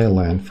play a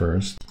land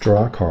first.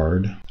 Draw a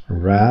card.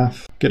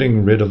 Wrath.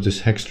 Getting rid of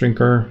this Hex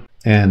Drinker.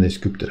 And they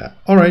scooped it out.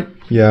 Alright,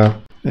 yeah.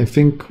 I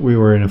think we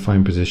were in a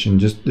fine position.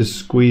 Just this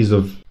squeeze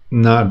of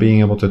not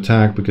being able to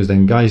attack because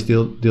then Geist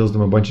deals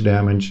them a bunch of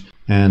damage.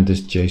 And this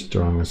Jace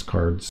drawing us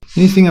cards.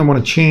 Anything I want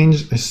to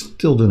change? I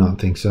still do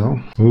not think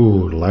so.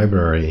 Ooh,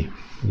 Library.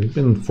 We've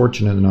been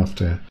fortunate enough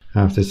to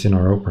have this in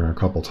our opener a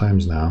couple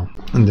times now.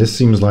 And this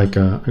seems like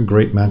a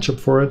great matchup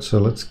for it. So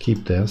let's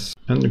keep this.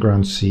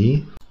 Underground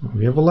Sea.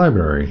 We have a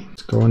Library.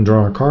 Let's go and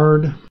draw a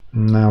card.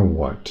 Now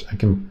what? I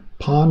can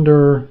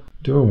ponder.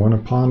 Do I want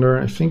to ponder?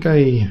 I think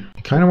I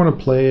kind of want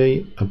to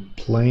play a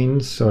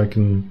Plains so I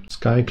can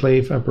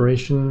Skyclave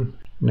Apparition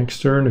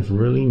next turn if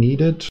really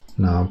needed.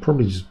 No,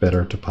 probably just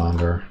better to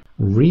ponder.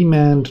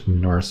 Remand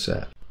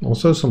Narset.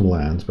 Also some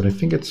lands, but I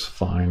think it's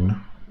fine.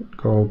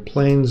 Go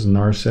Plains,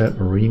 Narset,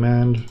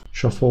 Remand.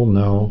 Shuffle,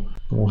 no.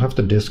 We'll have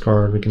to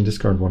discard. We can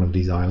discard one of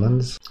these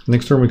islands.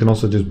 Next turn we can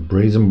also just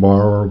Brazen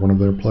Borrower one of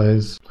their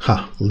plays.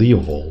 Ha!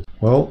 Leovold.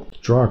 Well,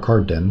 draw a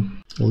card then.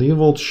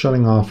 Leovold's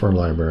shutting off our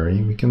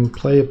Library. We can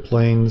play a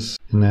Plains,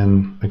 and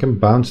then I can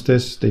bounce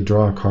this. They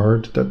draw a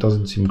card. That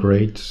doesn't seem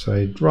great, so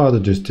I'd rather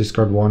just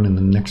discard one, and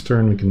then next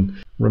turn we can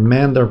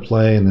remand their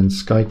play, and then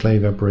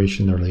Skyclave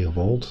Apparition their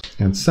Leovold.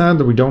 And it's sad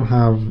that we don't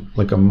have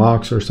like a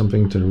Mox or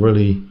something to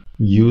really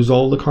use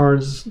all the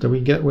cards that we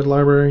get with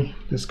Library.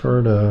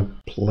 Discard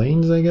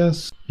Plains, I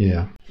guess?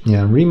 Yeah.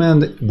 Yeah,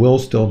 Remand will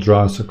still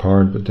draw us a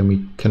card, but then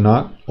we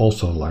cannot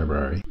also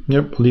Library.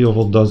 Yep,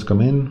 Leovold does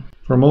come in.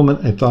 For a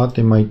moment I thought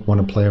they might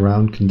want to play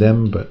around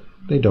Condemn, but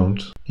they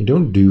don't. They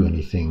don't do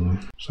anything.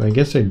 So I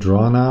guess I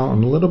draw now.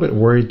 I'm a little bit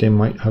worried they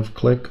might have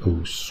click.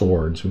 Oh,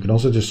 Swords. We could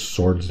also just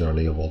Swords their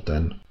Leovold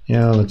then.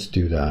 Yeah, let's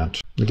do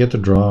that. We get to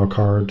draw a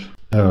card.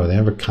 Oh, they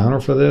have a counter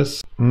for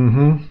this?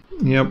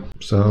 Yep,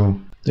 so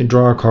they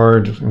draw a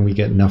card and we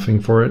get nothing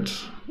for it.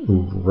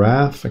 Ooh,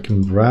 Wrath. I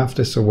can Wrath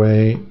this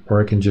away,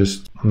 or I can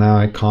just... Now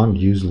I can't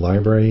use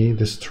Library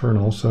this turn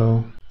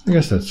also. I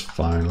guess that's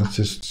fine. Let's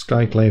just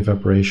Skyclave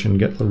Apparition,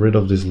 get rid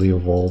of this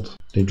Leovold.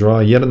 They draw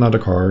yet another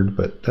card,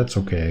 but that's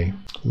okay.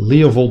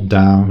 Leovold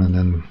down, and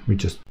then we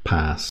just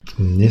pass.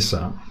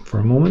 Nissa. For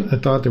a moment I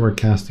thought they were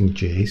casting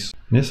Jace.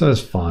 Nissa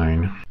is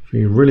fine. If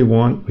we really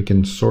want, we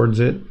can Swords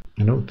it.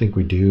 I don't think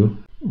we do.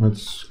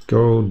 Let's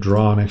go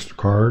draw an extra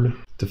card.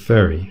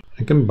 Teferi.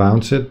 I can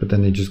bounce it, but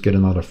then they just get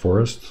another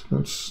forest.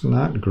 That's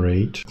not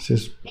great. It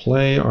says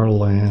play our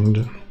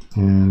land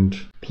and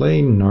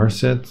play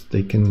Narset.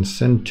 They can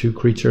send 2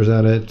 creatures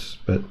at it,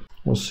 but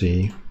we'll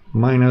see.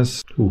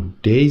 Minus, ooh,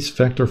 Daze,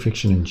 Vector,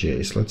 Fiction, and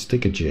Jace. Let's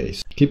take a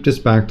Jace. Keep this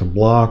back to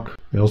block.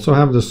 We also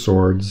have the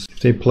swords. If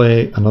they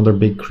play another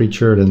big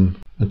creature, then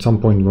at some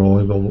point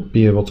we'll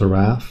be able to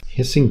Wrath.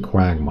 Hissing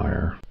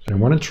Quagmire. I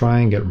want to try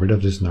and get rid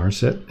of this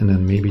Narset and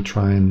then maybe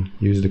try and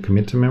use the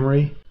commit to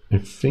memory. I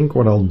think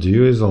what I'll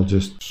do is I'll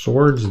just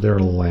swords their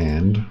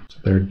land. So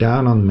they're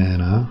down on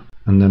mana.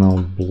 And then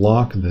I'll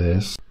block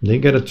this. They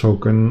get a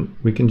token.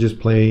 We can just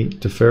play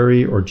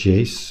Teferi or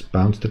Jace.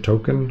 Bounce the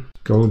token.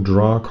 Go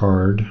draw a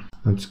card.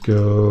 Let's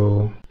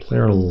go play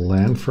our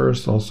land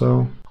first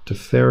also.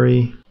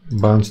 Teferi.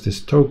 Bounce this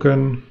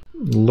token.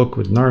 Look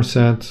with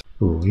Narset.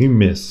 Ooh, you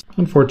miss.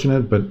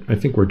 Unfortunate, but I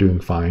think we're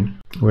doing fine.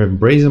 We have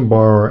Brazen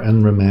Bar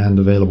and Remand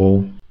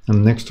available.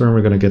 And next turn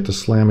we're going to get to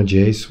slam a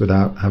Jace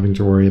without having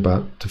to worry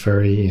about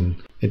Teferi and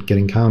it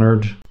getting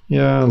countered.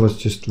 Yeah, let's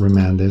just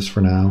remand this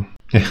for now.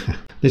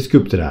 They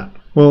scooped it out.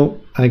 Well,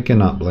 I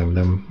cannot blame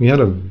them. We had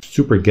a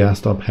super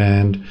gassed up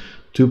hand,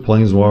 2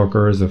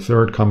 planeswalkers, a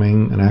 3rd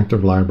coming, an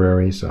active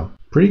library, so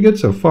pretty good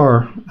so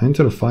far.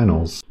 Into the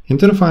finals.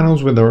 Into the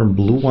finals with our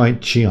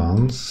blue-white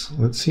Cheons.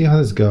 Let's see how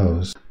this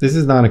goes. This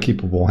is not a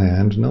keepable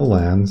hand, no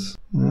lands.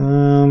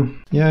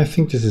 Yeah, I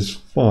think this is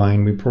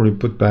fine. We probably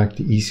put back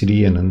the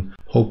ECD and then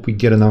hope we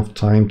get enough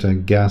time to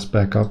gas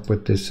back up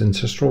with this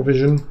Ancestral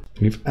Vision.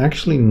 We've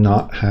actually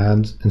not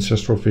had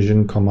Ancestral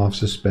Vision come off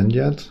suspend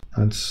yet.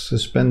 Let's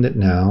suspend it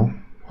now.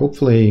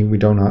 Hopefully we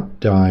do not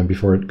die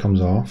before it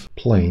comes off.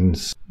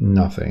 Planes,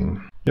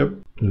 nothing. Yep,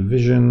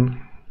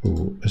 Vision.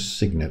 Ooh, a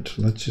Signet.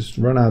 Let's just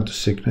run out the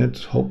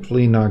Signet.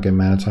 Hopefully not get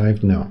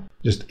Mana-typed. No,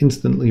 just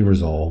instantly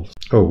resolve.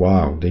 Oh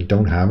wow, they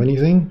don't have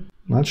anything?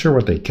 Not sure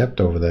what they kept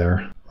over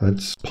there.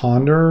 Let's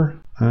ponder.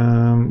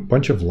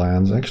 Bunch of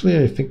lands.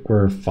 Actually, I think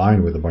we're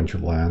fine with a bunch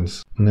of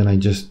lands. And then I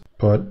just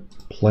put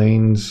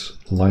Plains,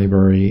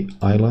 Library,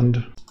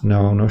 Island.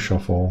 No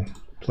shuffle.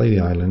 Play the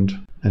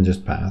island and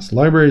just pass.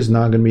 Library is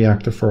not going to be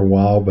active for a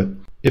while, but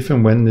if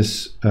and when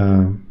this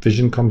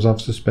vision comes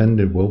off suspend,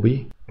 it will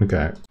be.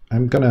 Okay,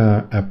 I'm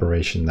gonna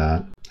Apparition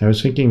that. I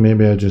was thinking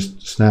maybe I just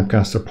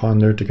Snapcaster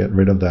Ponder to get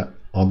rid of that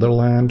other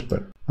land,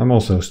 but I'm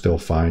also still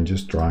fine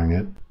just drawing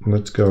it.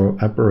 Let's go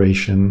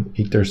Apparition,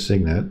 eat their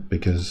Signet,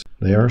 because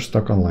they are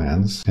stuck on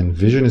lands. And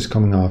Vision is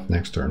coming off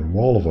next turn.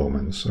 Wall of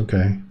Omens,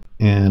 okay.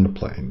 And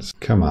Plains.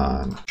 Come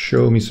on,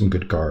 show me some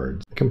good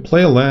cards. I can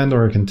play a land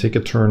or I can take a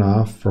turn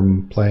off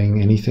from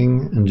playing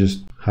anything and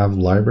just have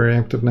Library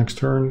active next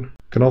turn.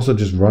 I can also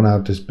just run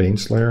out this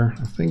Baneslayer.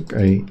 I think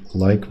I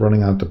like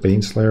running out the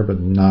Baneslayer but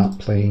not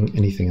playing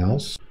anything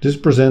else.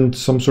 Just present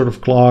some sort of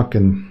clock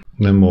and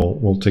then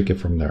we'll take it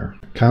from there.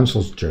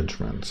 Council's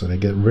Judgment, so they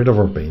get rid of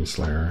our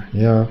Baneslayer.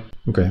 Yeah,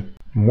 okay.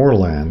 More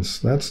lands,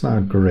 that's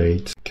not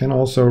great. Can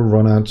also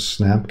run out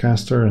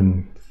Snapcaster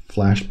and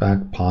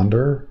Flashback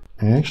Ponder.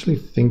 I actually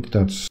think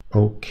that's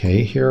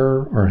okay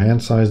here. Our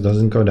hand size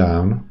doesn't go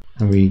down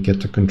and we get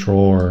to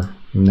control our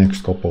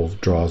next couple of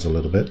draws a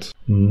little bit.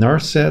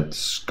 Narset,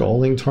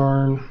 Scalding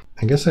Tarn.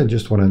 I guess I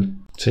just want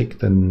to take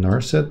the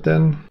Narset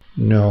then.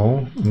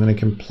 No, and then I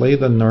can play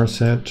the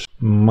Narset,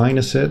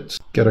 minus it,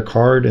 get a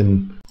card,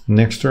 and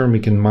next turn we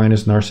can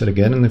minus Narset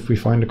again, and if we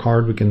find a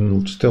card we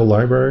can still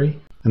Library.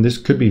 And this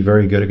could be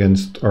very good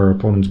against our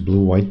opponent's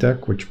blue-white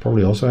deck, which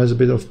probably also has a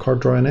bit of card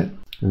draw in it.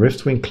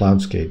 Riftwing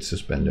Cloudskate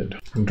suspended.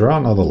 Draw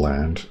another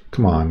land.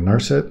 Come on,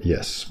 Narset?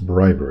 Yes.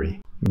 Bribery.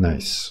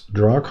 Nice.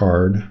 Draw a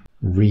card.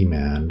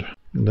 Remand.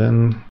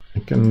 Then I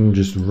can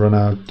just run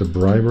out the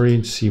Bribery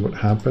and see what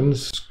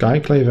happens.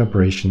 Skyclave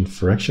Apparition,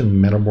 Phyrexian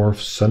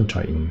Metamorph, Sun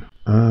Titan.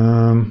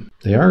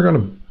 They are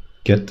gonna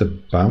get to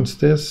bounce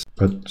this,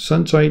 but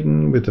Sun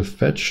Titan with a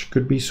fetch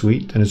could be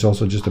sweet, and it's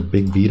also just a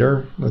big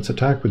beater. Let's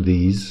attack with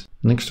these.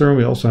 Next turn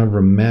we also have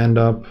Remand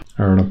up.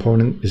 Our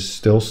opponent is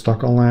still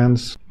stuck on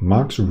lands.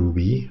 Mox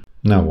Ruby.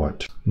 Now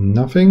what?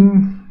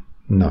 Nothing?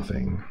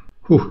 Nothing.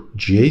 Whew,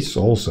 Jace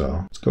also.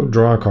 Let's go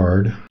draw a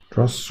card.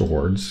 Draw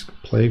swords.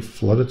 Play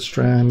Flooded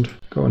Strand.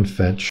 Go and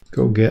fetch.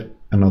 Go get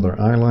another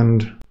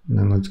island. And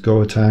then let's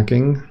go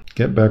attacking.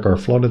 Get back our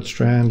Flooded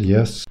Strand.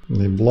 Yes. And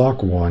they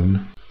block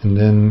one. And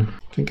then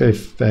I think I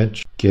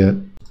fetch. Get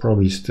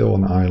probably still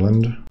an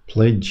island.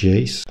 Play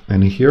Jace.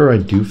 And here I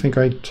do think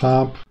I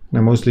top. I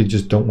mostly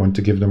just don't want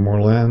to give them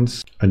more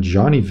lands. A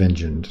Johnny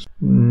Vengeance.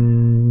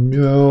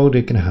 No,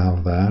 they can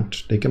have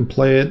that. They can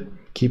play it,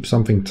 keep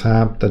something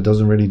tapped that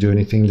doesn't really do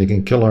anything. They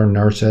can kill our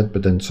Narset,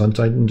 but then Sun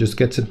Titan just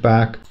gets it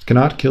back.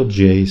 Cannot kill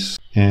Jace.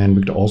 And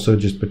we could also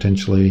just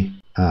potentially...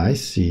 I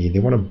see. They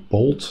want to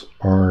bolt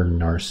our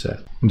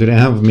Narset. Do they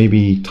have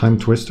maybe Time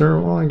Twister?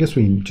 Well, I guess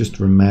we just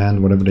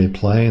remand whatever they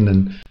play and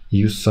then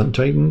use Sun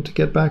Titan to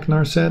get back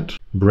Narset.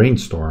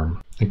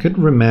 Brainstorm. I could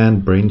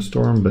remand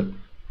Brainstorm, but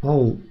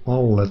I'll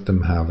let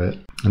them have it.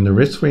 And the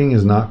Riftwing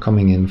is not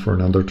coming in for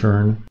another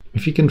turn.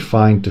 If you can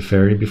find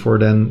Teferi before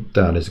then,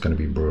 that is going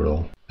to be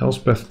brutal.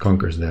 Elspeth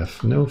Conquers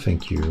Death. No,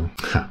 thank you.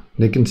 Ha,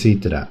 they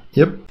concede to that.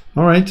 Yep.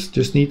 Alright,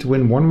 just need to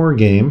win one more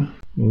game.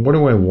 What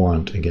do I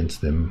want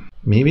against them?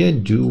 Maybe I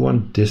do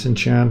want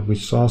Disenchant. We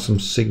saw some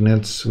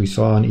Signets. We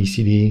saw an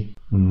ECD.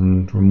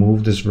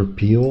 Remove this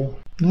Repeal.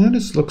 Yeah,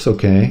 this looks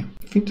okay.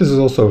 I think this is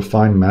also a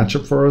fine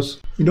matchup for us.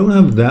 We don't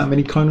have that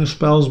many counter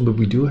spells, but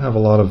we do have a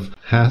lot of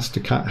have to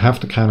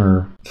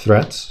counter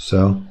threats,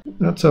 so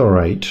that's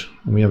alright.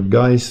 We have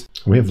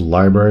Geist, we have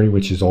Library,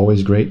 which is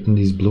always great in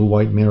these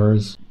blue-white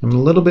mirrors. I'm a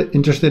little bit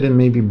interested in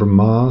maybe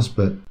Bramaz,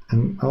 but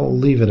I'll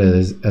leave it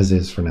as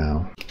is for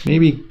now.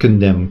 Maybe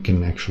Condemn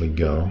can actually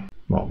go.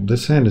 Well,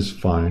 this hand is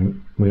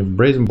fine. We have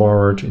Brazen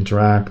Borrower to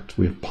interact,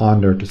 we have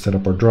Ponder to set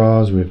up our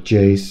draws, we have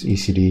Jace,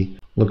 ECD,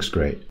 looks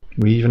great.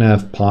 We even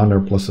have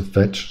Ponder plus a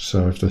fetch,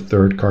 so if the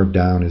third card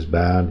down is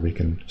bad, we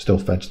can still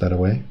fetch that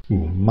away.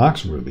 Ooh,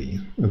 Mox Ruby.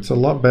 It's a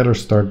lot better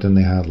start than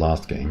they had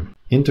last game.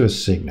 Into a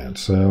Signet,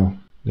 so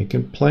they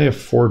can play a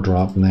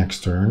 4-drop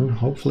next turn.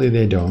 Hopefully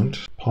they don't.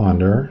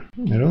 Ponder.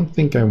 I don't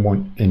think I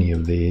want any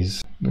of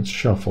these. Let's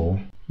shuffle.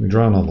 We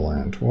draw another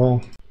land.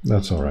 Well,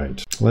 that's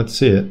alright. Let's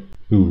see it.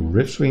 Ooh,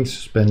 Riftswing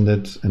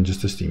suspended and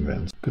just a Steam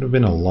Vents. Could have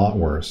been a lot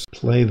worse.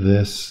 Play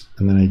this,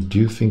 and then I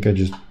do think I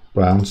just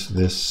bounce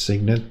this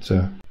Signet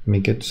to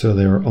make it so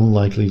they're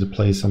unlikely to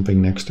play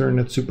something next turn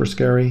that's super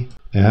scary.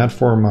 They had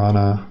 4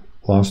 mana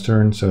last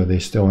turn, so they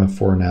still have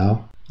 4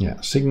 now. Yeah,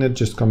 Signet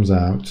just comes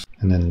out,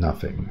 and then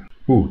nothing.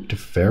 Ooh,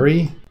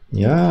 Teferi?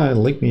 Yeah, I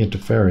like me a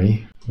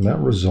Teferi. That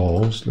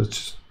resolves.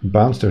 Let's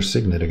bounce their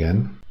Signet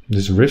again.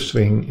 This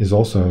Riftswing is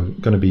also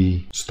going to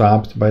be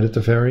stopped by the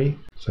Teferi.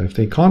 So if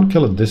they can't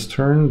kill it this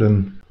turn,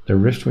 then their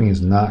Riftwing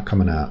is not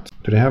coming out.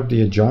 Do they have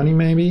the Ajani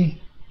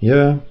maybe?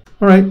 Yeah.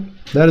 Alright,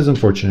 that is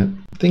unfortunate.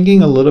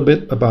 Thinking a little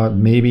bit about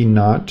maybe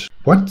not.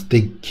 What?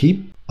 They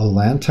keep a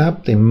land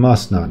tap? They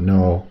must not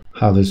know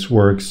how this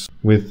works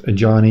with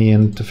Ajani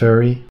and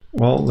Teferi.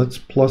 Well, let's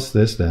plus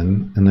this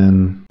then. And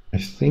then I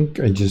think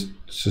I just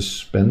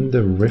suspend the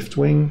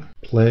Riftwing,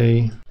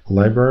 play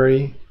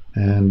Library,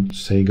 and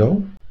say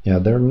go. Yeah,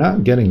 they're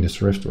not getting this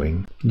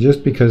Riftwing.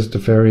 Just because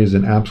Teferi is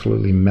an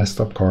absolutely messed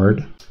up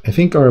card. I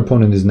think our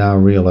opponent is now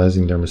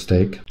realizing their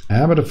mistake.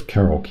 Abbot of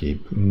Carol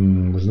Keep.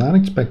 Was not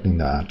expecting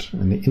that.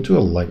 And into a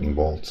Lightning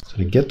Bolt. So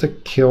they get to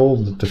kill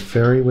the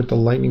Teferi with the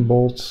Lightning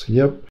Bolts.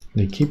 Yep.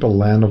 They keep a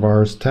land of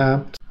ours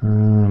tapped.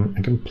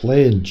 I can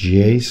play a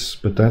Jace,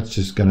 but that's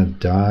just gonna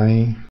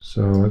die.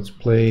 So let's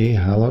play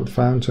Hallowed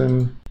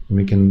Fountain.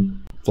 We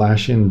can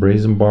flash in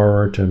Brazen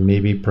Borrower to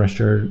maybe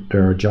pressure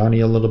their Johnny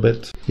a little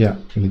bit. Yeah,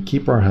 we can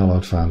keep our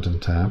Hallowed Fountain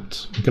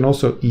tapped. We can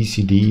also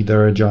ECD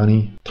their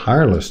Johnny.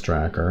 Tireless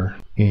Tracker.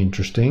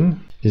 Interesting.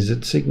 Is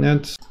it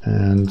Signet?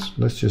 And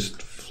let's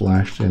just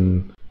flash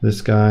in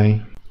this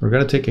guy. We're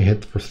gonna take a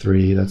hit for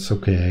 3. That's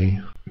okay.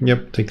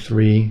 Yep, take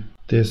 3.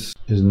 This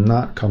is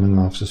not coming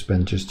off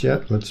suspend just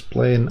yet. Let's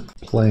play in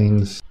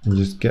Plains and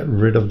just get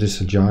rid of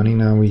this Ajani.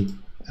 Now we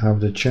have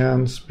the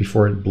chance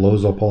before it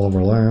blows up all of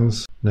our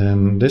lands.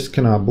 Then this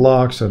cannot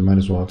block, so it might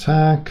as well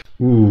attack.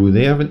 Ooh,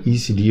 they have an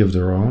ECD of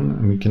their own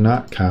and we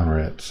cannot counter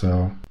it.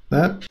 So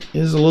that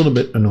is a little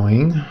bit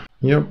annoying.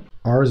 Yep,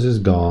 ours is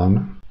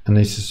gone. And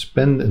they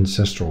suspend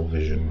Ancestral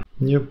Vision.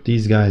 Yep,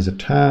 these guys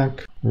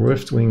attack.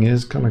 Riftwing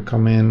is gonna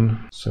come in.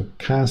 So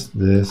cast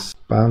this,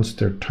 bounce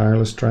their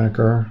Tireless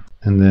Tracker.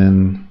 And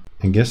then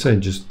I guess I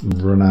just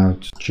run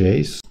out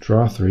Jace,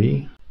 draw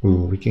 3.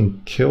 Ooh, we can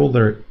kill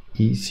their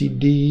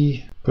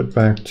ECD, put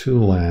back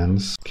 2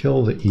 lands,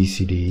 kill the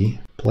ECD,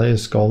 play a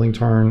Scalding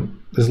Tarn.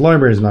 This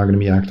library is not going to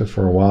be active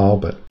for a while,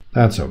 but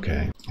that's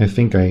okay. I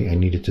think I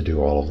needed to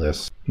do all of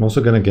this. I'm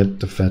also going to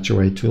get to fetch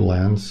away 2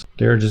 lands.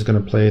 They're just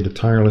going to play the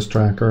Tireless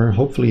Tracker,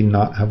 hopefully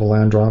not have a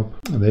land drop.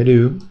 They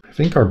do. I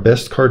think our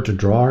best card to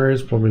draw here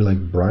is probably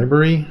like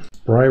Bribery.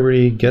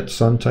 Bribery, get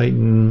Sun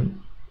Titan,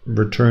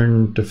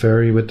 return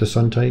Teferi with the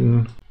Sun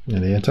Titan.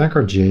 And they attack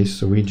our Jace,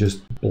 so we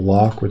just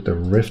block with the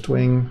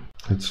Riftwing.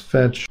 Let's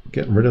fetch,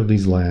 get rid of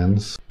these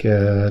lands,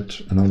 get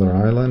another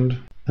island,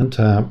 and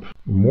tap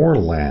more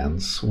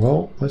lands.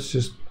 Well, let's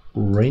just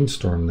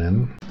Rainstorm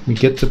then. We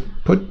get to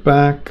put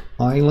back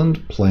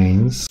Island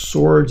Plains,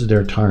 swords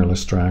their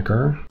Tireless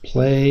Tracker,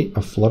 play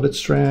a Flooded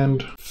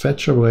Strand,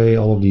 fetch away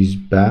all of these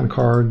bad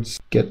cards,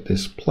 get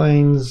this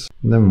Plains.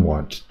 Then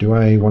what? Do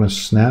I want to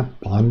snap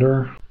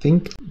Ponder? I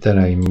think that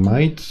I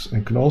might. I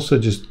could also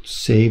just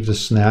save the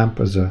snap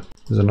as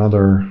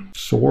another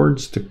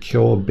swords to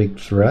kill a big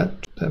threat.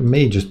 That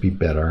may just be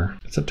better.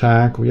 Let's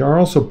attack. We are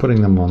also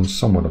putting them on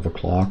somewhat of a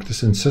clock.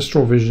 This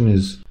Ancestral Vision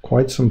is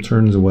quite some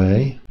turns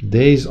away.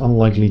 Day's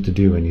unlikely to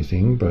do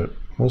anything, but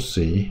we'll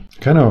see.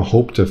 I kind of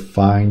hope to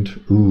find...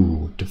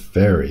 Ooh,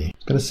 Teferi. I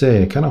was going to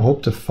say, I kind of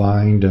hope to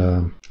find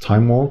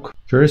Time Walk.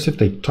 Curious if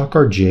they tuck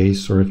our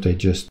Jace or if they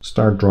just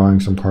start drawing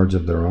some cards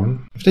of their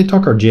own. If they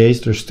tuck our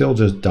Jace, they're still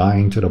just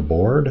dying to the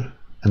board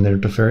and their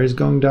Teferi's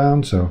going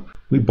down, so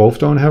we both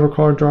don't have a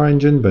card draw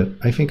engine, but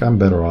I think I'm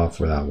better off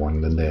for that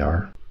one than they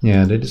are.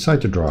 Yeah, they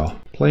decide to draw.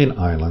 Play an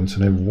island, so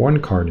they have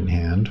 1 card in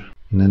hand,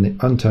 and then they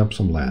untap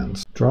some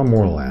lands. Draw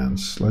more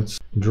lands. Let's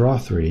draw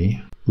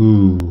 3.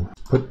 Ooh,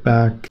 put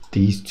back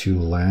these 2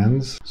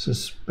 lands.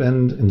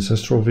 Suspend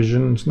Ancestral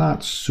Vision. It's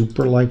not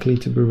super likely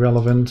to be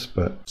relevant,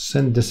 but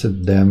send this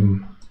at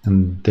them.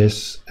 and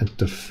this at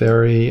the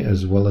ferry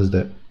as well as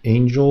the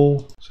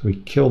angel. So we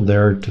killed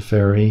their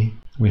Teferi.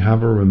 We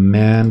have a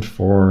remand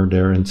for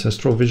their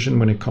ancestral vision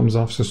when it comes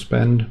off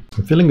suspend.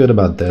 I'm feeling good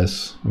about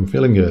this. I'm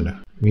feeling good.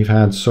 We've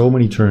had so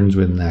many turns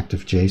with an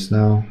active Jace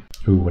now.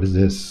 Ooh, what is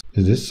this?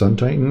 Is this Sun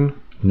Titan?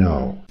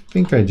 No. I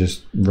think I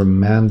just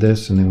remand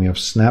this, and then we have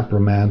snap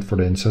remand for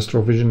the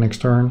ancestral vision next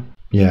turn.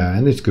 Yeah,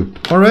 and it's good.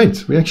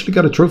 Alright, we actually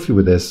got a trophy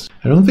with this.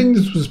 I don't think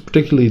this was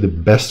particularly the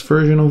best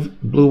version of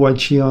Blue-White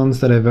Cheons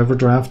that I've ever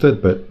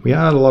drafted, but we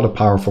had a lot of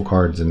powerful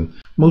cards and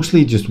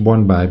mostly just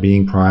won by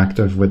being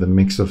proactive with a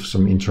mix of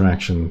some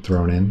interaction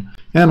thrown in,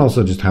 and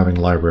also just having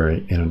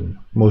library in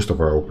most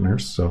of our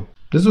openers. So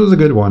this was a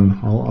good one.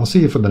 I'll see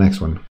you for the next one.